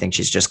actually think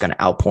she's just going to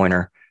outpoint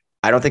her.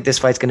 I don't think this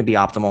fight's going to be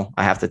optimal.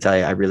 I have to tell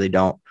you, I really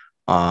don't.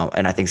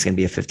 And I think it's going to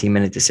be a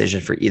 15-minute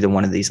decision for either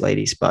one of these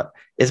ladies, but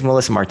it's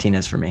Melissa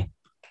Martinez for me.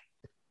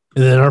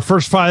 And then our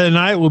first fight of the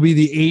night will be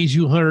the age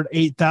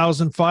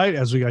 108,000 fight,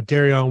 as we got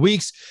Darion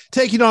Weeks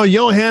taking on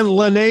Johan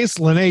Linace.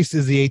 Linace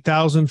is the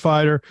 8,000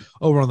 fighter.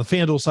 Over on the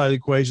FanDuel side of the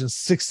equation,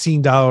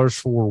 $16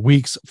 for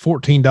Weeks,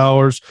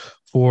 $14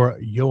 for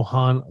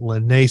Johan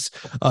Linace.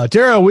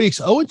 Darion Weeks,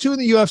 0-2 in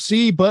the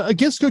UFC, but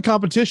against good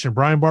competition.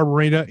 Brian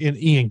Barberena and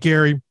Ian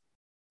Gary.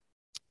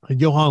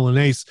 And Johan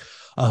Linace,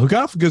 who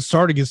got off a good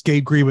start against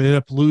Gabe Green, but ended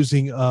up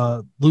losing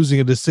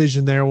a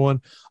decision there.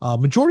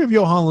 Majority of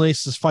Johan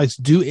Linace's fights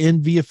do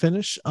end via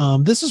finish.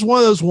 This is one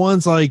of those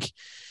ones like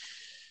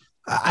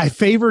I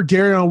favor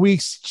Darion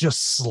Weeks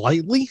just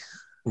slightly.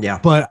 Yeah,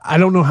 but I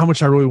don't know how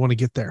much I really want to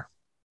get there.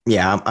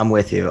 Yeah, I'm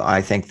with you.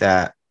 I think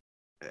that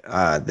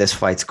this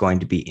fight's going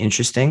to be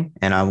interesting,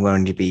 and I'm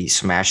going to be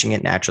smashing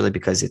it naturally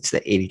because it's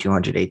the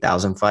 8,200,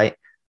 8,000 fight.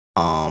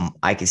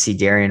 I can see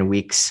Darion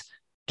Weeks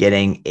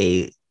getting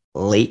a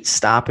late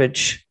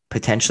stoppage,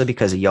 potentially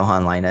because of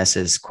Johan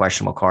Linace's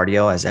questionable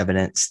cardio, as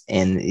evidenced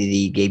in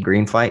the Gabe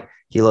Green fight.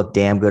 He looked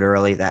damn good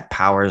early. That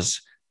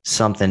power's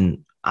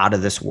something out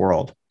of this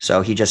world.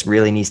 So he just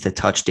really needs to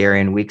touch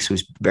Darion Weeks,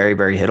 who's very,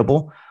 very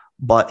hittable.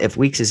 But if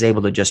Weeks is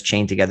able to just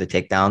chain together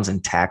takedowns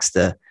and tax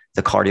the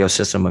cardio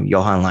system of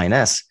Johan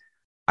Linace,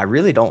 I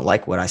really don't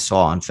like what I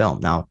saw on film.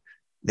 Now,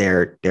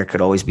 there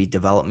could always be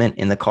development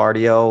in the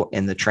cardio,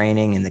 in the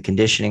training, in the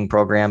conditioning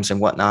programs and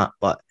whatnot,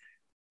 but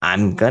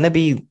I'm going to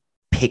be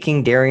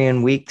picking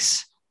Darion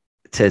Weeks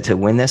to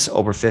win this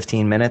over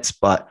 15 minutes.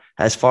 But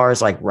as far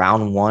as like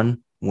round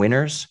one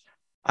winners,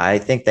 I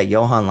think that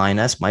Johan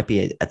Linace might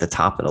be at the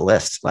top of the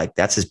list. Like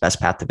that's his best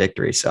path to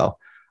victory. So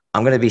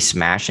I'm going to be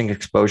smashing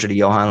exposure to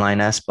Johan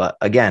Linace. But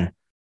again,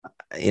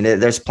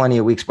 there's plenty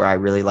of weeks where I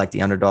really like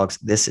the underdogs.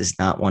 This is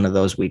not one of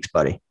those weeks,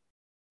 buddy.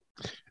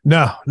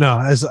 No.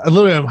 As I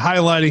literally am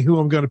highlighting who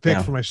I'm going to pick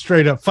for my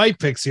straight up fight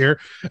picks here,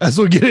 as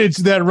we'll get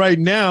into that right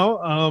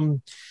now.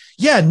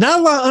 Not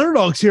a lot of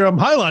underdogs here. I'm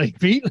highlighting,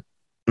 Pete.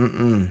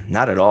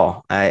 Not at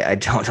all. I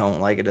don't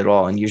like it at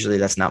all. And usually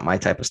that's not my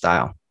type of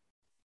style.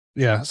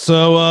 Yeah.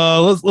 So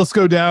let's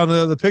go down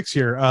the picks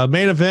here.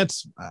 Main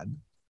event. I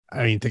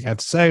don't even think I have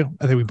to say.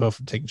 I think we both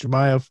have taken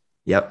Chimaev.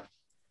 Yep.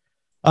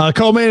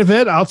 Co-main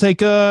event. I'll take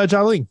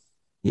Zhao Ling.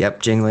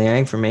 Yep. Jing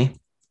Liang for me.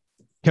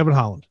 Kevin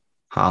Holland.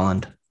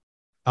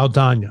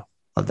 Aldana.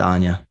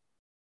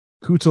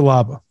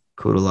 Kutalaba.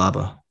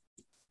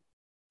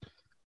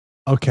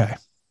 Okay.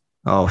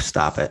 Oh,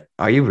 stop it.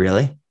 Are you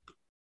really?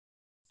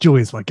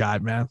 Julian's my guy,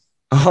 man.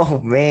 Oh,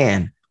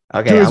 man.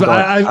 Okay. Julian's,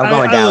 I'm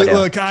going down.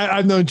 Look,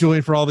 I've known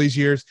Julian for all these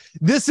years.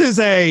 This is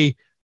a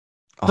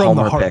from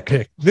the heart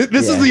pick.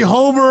 This is the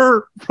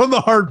homer from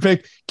the heart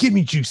pick. Give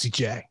me Juicy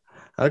J.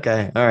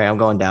 Okay. All right. I'm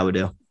going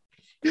Dawodu.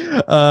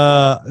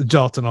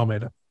 Jalton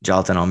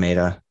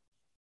Almeida.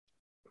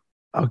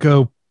 I'll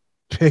go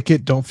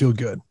Pickett. Don't feel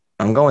good.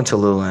 I'm going to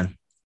Lulin.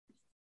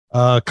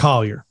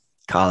 Collier.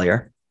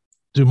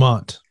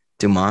 Dumont.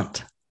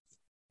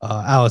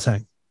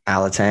 Alatang.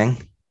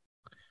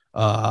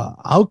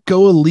 I'll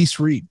go Elise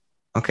Reed.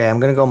 Okay, I'm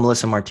gonna go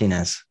Melissa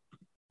Martinez.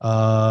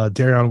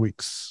 Darion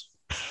Weeks.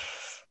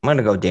 I'm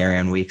gonna go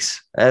Darion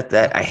Weeks.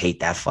 That I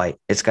hate that fight.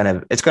 It's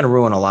gonna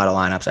ruin a lot of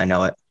lineups. I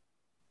know it.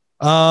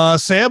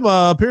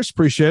 Sam Pierce,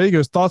 appreciate it. He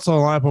goes, thoughts on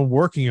the lineup I'm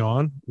working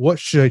on. What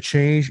should I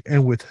change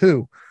and with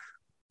who?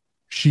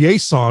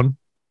 Chiason,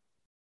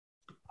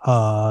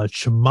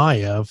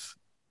 Chimaev,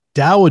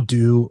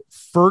 Dawodu,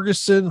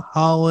 Ferguson,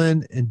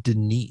 Holland, and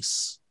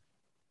Denise.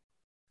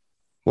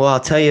 Well, I'll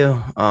tell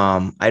you,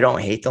 I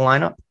don't hate the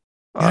lineup.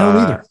 I don't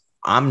either.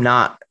 I'm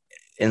not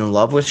in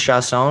love with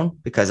Chiason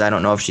because I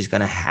don't know if she's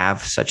going to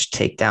have such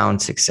takedown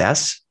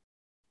success.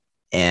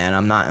 And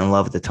I'm not in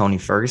love with the Tony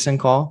Ferguson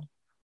call.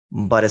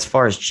 But as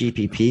far as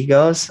GPP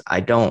goes, I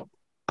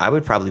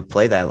would probably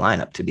play that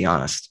lineup, to be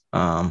honest.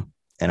 And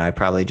I'd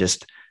probably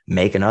just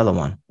make another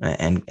one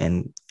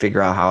and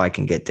figure out how I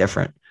can get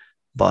different.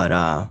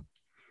 But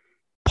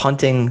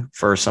punting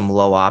for some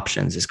low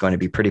options is going to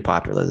be pretty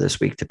popular this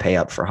week to pay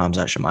up for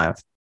Khamzat Chimaev.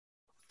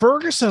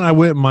 Ferguson, I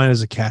wouldn't mind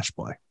as a cash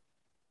play.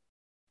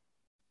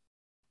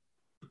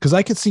 because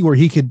I could see where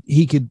he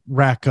could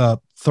rack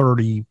up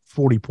 30,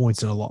 40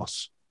 points in a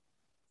loss.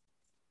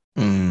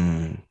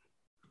 You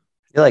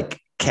like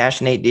cash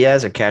Nate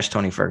Diaz or cash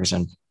Tony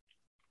Ferguson?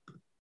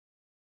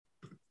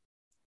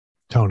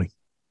 Tony.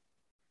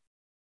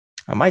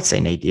 I might say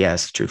Nate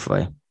Diaz,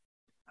 truthfully.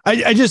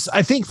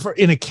 I think for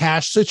in a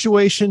cash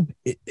situation,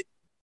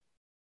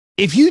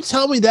 if you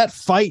tell me that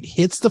fight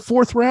hits the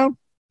 4th round,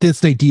 then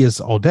it's Nate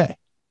Diaz all day.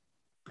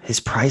 His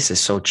price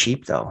is so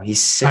cheap, though. He's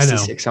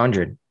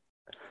 $6,600.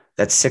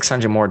 That's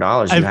 $600 more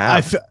dollars you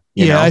have.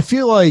 I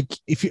feel like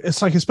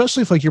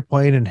especially if like you're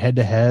playing in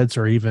head-to-heads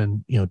or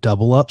even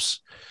double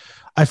ups,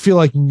 I feel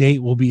like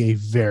Nate will be a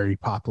very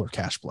popular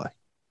cash play.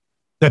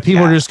 That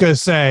people are just going to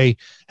say,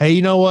 hey,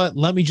 you know what?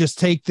 Let me just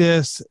take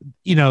this.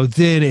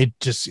 Then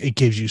it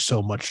gives you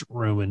so much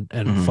room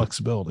and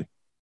flexibility.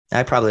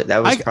 That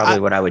was probably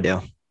what I would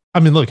do. I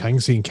mean, look, I can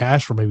see in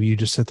cash where maybe you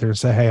just sit there and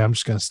say, hey, I'm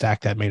just going to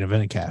stack that main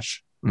event in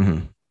cash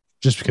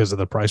just because of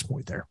the price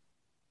point there.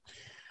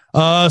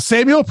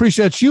 Samuel,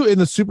 appreciate you in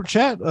the super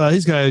chat.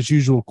 He's got his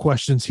usual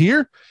questions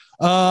here.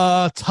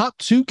 Top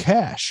 2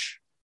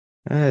 cash.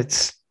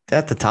 It's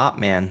at the top,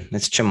 man.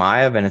 It's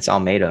Chimaev and it's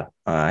Almeida.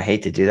 I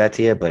hate to do that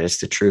to you, but it's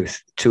the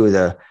truth. 2 of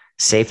the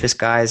safest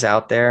guys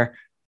out there,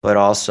 but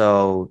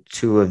also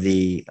 2 of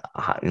the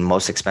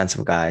most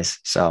expensive guys.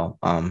 So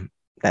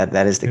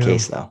that is the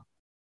case, though.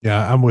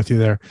 Yeah, I'm with you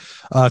there.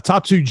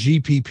 Top 2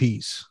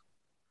 GPPs.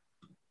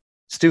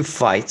 Let's do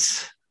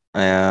fights.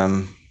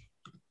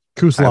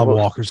 Kusalava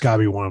Walker's got to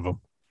be one of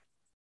them.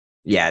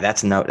 Yeah,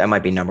 that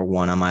might be number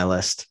 1 on my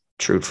list,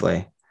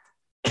 truthfully.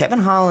 Kevin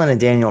Holland and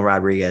Daniel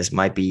Rodriguez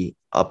might be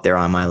up there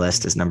on my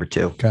list as number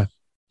 2. Okay.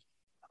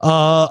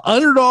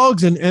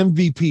 Underdogs and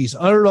MVPs.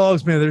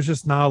 Underdogs, man, there's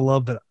just not a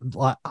love that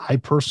I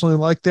personally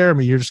like there. I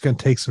mean, you're just going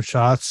to take some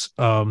shots.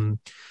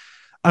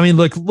 I mean,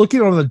 like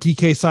looking on the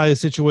DK side of the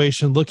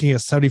situation, looking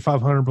at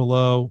 7,500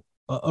 below,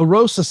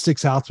 Arosa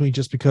sticks out to me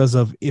just because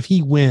of if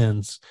he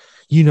wins,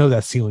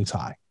 that ceiling's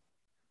high.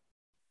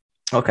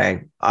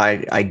 Okay,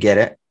 I get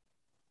it.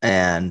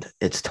 And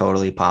it's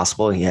totally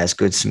possible. He has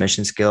good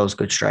submission skills,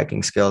 good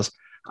striking skills.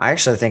 I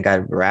actually think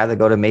I'd rather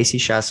go to Macy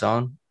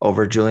Chasson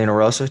over Julian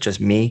Arosa,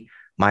 just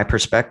my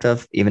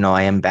perspective, even though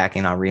I am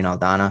backing on Rene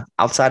Aldana.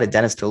 Outside of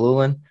Dennis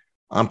Tululin,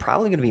 I'm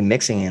probably going to be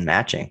mixing and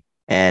matching.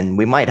 And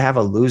we might have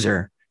a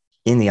loser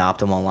in the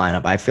optimal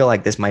lineup. I feel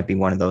like this might be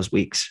one of those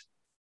weeks.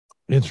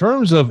 In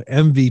terms of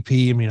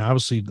MVP, I mean,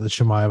 obviously the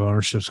Chimaev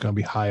ownership is going to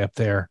be high up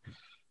there.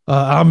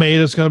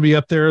 Almeida is going to be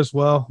up there as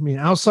well. I mean,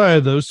 outside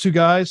of those 2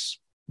 guys,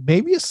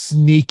 maybe a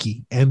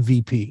sneaky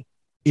MVP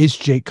is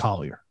Jake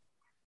Collier.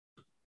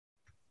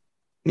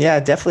 Yeah,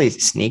 definitely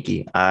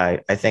sneaky.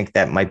 I think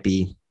that might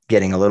be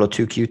getting a little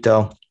too cute,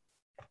 though.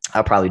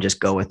 I'll probably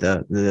just go with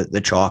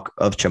the chalk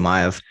of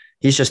Chimaev.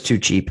 He's just too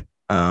cheap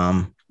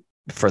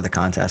for the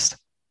contest.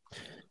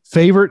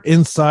 Favorite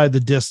inside the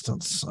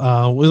distance.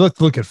 We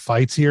look at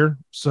fights here.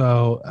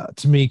 So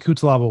to me,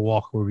 Kutalaba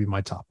Walker would be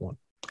my top 1.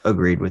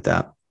 Agreed with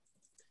that.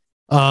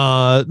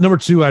 Number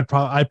 2, I'd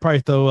probably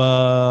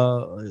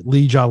throw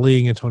Lee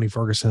Jialing and Tony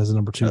Ferguson as a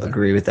number 2.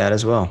 Agree with that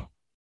as well.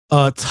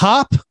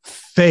 Top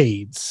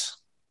fades.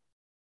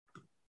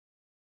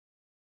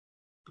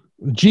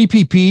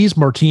 GPPs,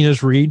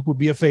 Martinez Reed would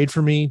be a fade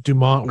for me.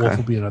 Dumont Wolf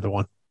will be another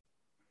one.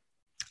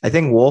 I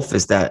think Wolf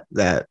is that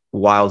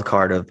wild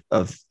card of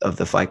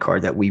the fight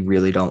card that we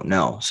really don't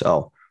know.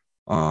 So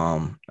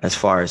as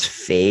far as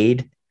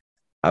fade,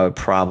 I would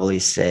probably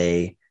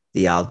say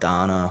the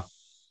Aldana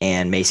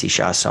and Macy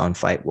Chasson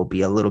fight will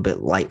be a little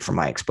bit light for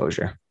my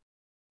exposure.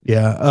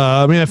 Yeah.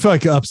 I mean, I feel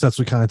like upsets,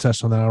 we kind of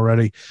touched on that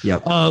already.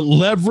 Yep.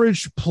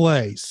 Leverage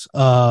plays.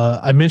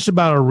 I mentioned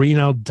about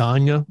Rene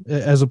Aldana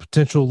as a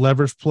potential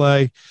leverage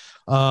play.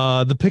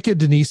 The Pickett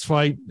Denise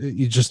fight,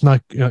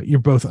 you're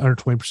both under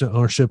 20%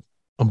 ownership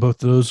on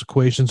both of those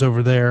equations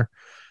over there.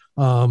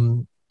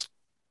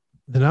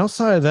 Then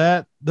outside of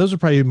that, those are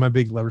probably my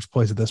big leverage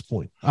plays at this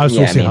point.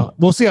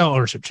 We'll see how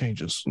ownership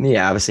changes.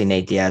 Yeah, obviously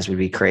Nate Diaz would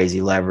be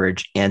crazy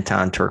leverage.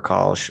 Anton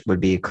Turkalj would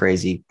be a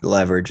crazy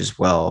leverage as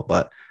well.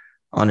 But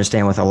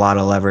understand with a lot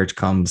of leverage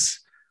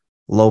comes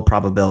low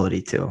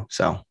probability too.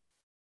 So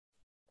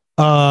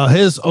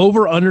his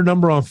over under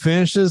number on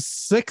finishes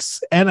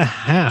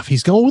 6.5.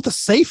 He's going with a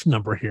safe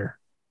number here.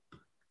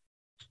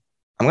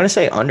 I'm going to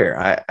say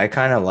under. I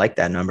kind of like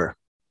that number.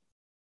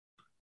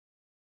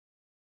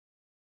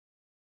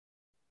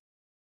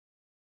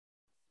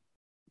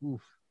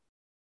 Oof.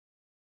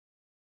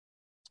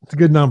 It's a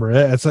good number.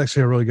 It's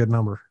actually a really good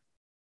number.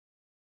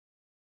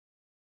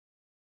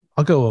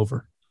 I'll go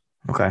over.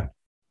 Okay.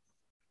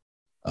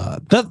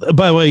 That,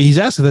 by the way, he's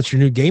asking that's your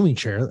new gaming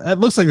chair. That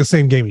looks like the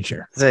same gaming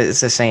chair.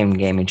 It's the same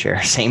gaming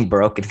chair, same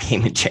broken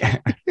gaming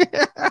chair.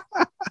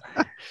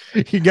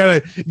 You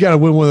gotta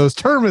win one of those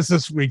tournaments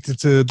this week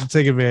to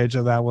take advantage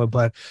of that one.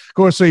 But of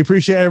course, we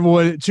appreciate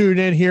everyone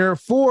tuning in here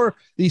for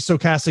the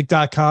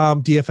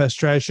Stokastic.com DFS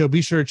strategy show.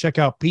 Be sure to check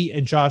out Pete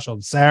and Josh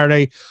on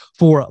Saturday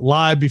for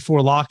Live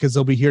Before Lock, as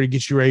they'll be here to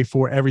get you ready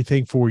for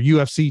everything for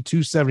UFC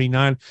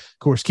 279. Of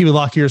course, keep it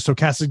locked here at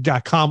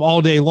Stokastic.com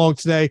all day long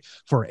today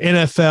for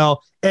NFL,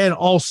 and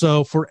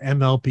also for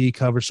MLB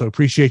coverage. So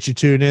appreciate you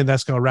tuning in.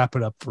 That's going to wrap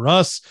it up for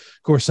us.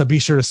 Of course, be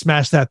sure to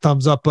smash that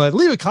thumbs up button.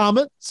 Leave a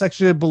comment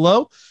section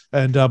below,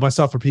 and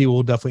myself or Pete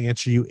will definitely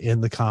answer you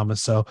in the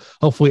comments. So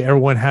hopefully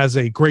everyone has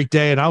a great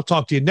day, and I'll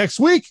talk to you next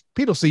week.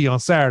 Pete will see you on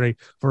Saturday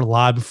for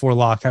Live Before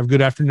Lock. Have a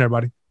good afternoon,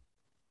 everybody.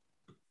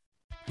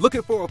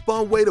 Looking for a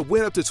fun way to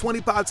win up to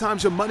 25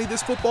 times your money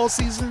this football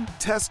season?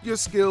 Test your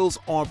skills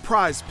on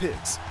Prize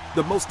Picks,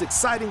 the most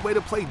exciting way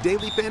to play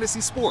daily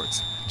fantasy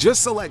sports.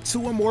 Just select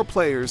 2 or more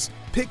players,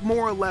 pick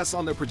more or less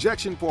on their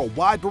projection for a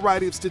wide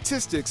variety of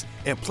statistics,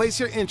 and place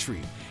your entry.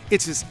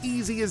 It's as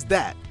easy as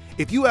that.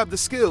 If you have the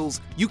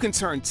skills, you can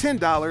turn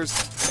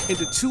 $10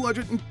 into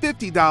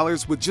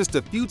 $250 with just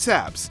a few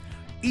taps.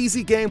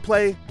 Easy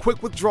gameplay,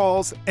 quick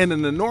withdrawals, and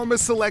an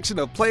enormous selection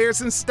of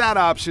players and stat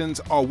options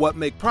are what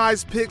make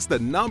Prize Picks the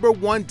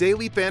 #1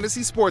 daily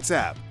fantasy sports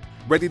app.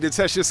 Ready to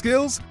test your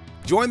skills?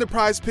 Join the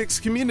Prize Picks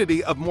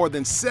community of more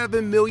than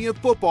 7 million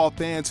football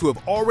fans who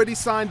have already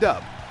signed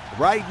up.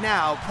 Right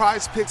now,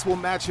 Prize Picks will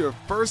match your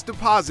first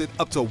deposit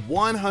up to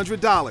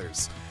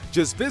 $100.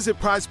 Just visit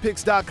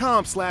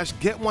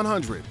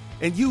prizepicks.com/get100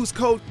 and use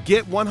code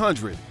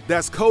GET100.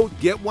 That's code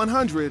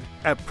GET100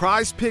 at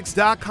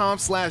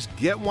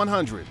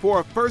prizepicks.com/get100 for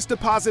a first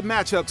deposit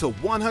match up to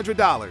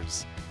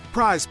 $100.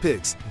 Prize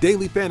Picks,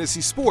 daily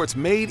fantasy sports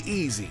made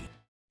easy.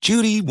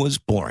 Judy was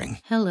boring.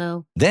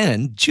 Hello.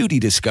 Then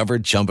Judy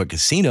discovered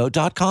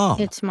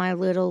ChumbaCasino.com. It's my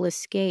little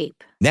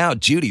escape. Now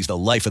Judy's the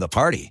life of the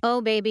party. Oh,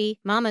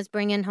 baby, mama's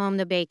bringing home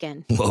the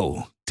bacon.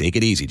 Whoa, take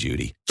it easy,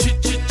 Judy.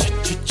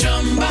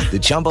 The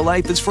Chumba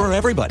life is for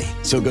everybody.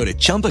 So go to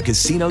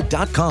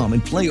ChumbaCasino.com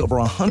and play over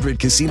 100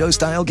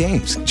 casino-style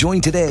games. Join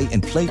today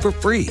and play for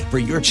free for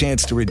your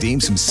chance to redeem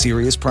some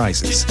serious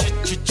prizes.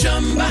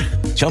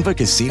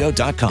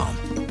 ChumbaCasino.com.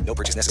 No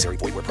purchase necessary.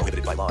 Void where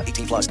prohibited by law.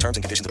 18+ terms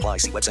and conditions apply.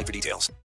 See website for details.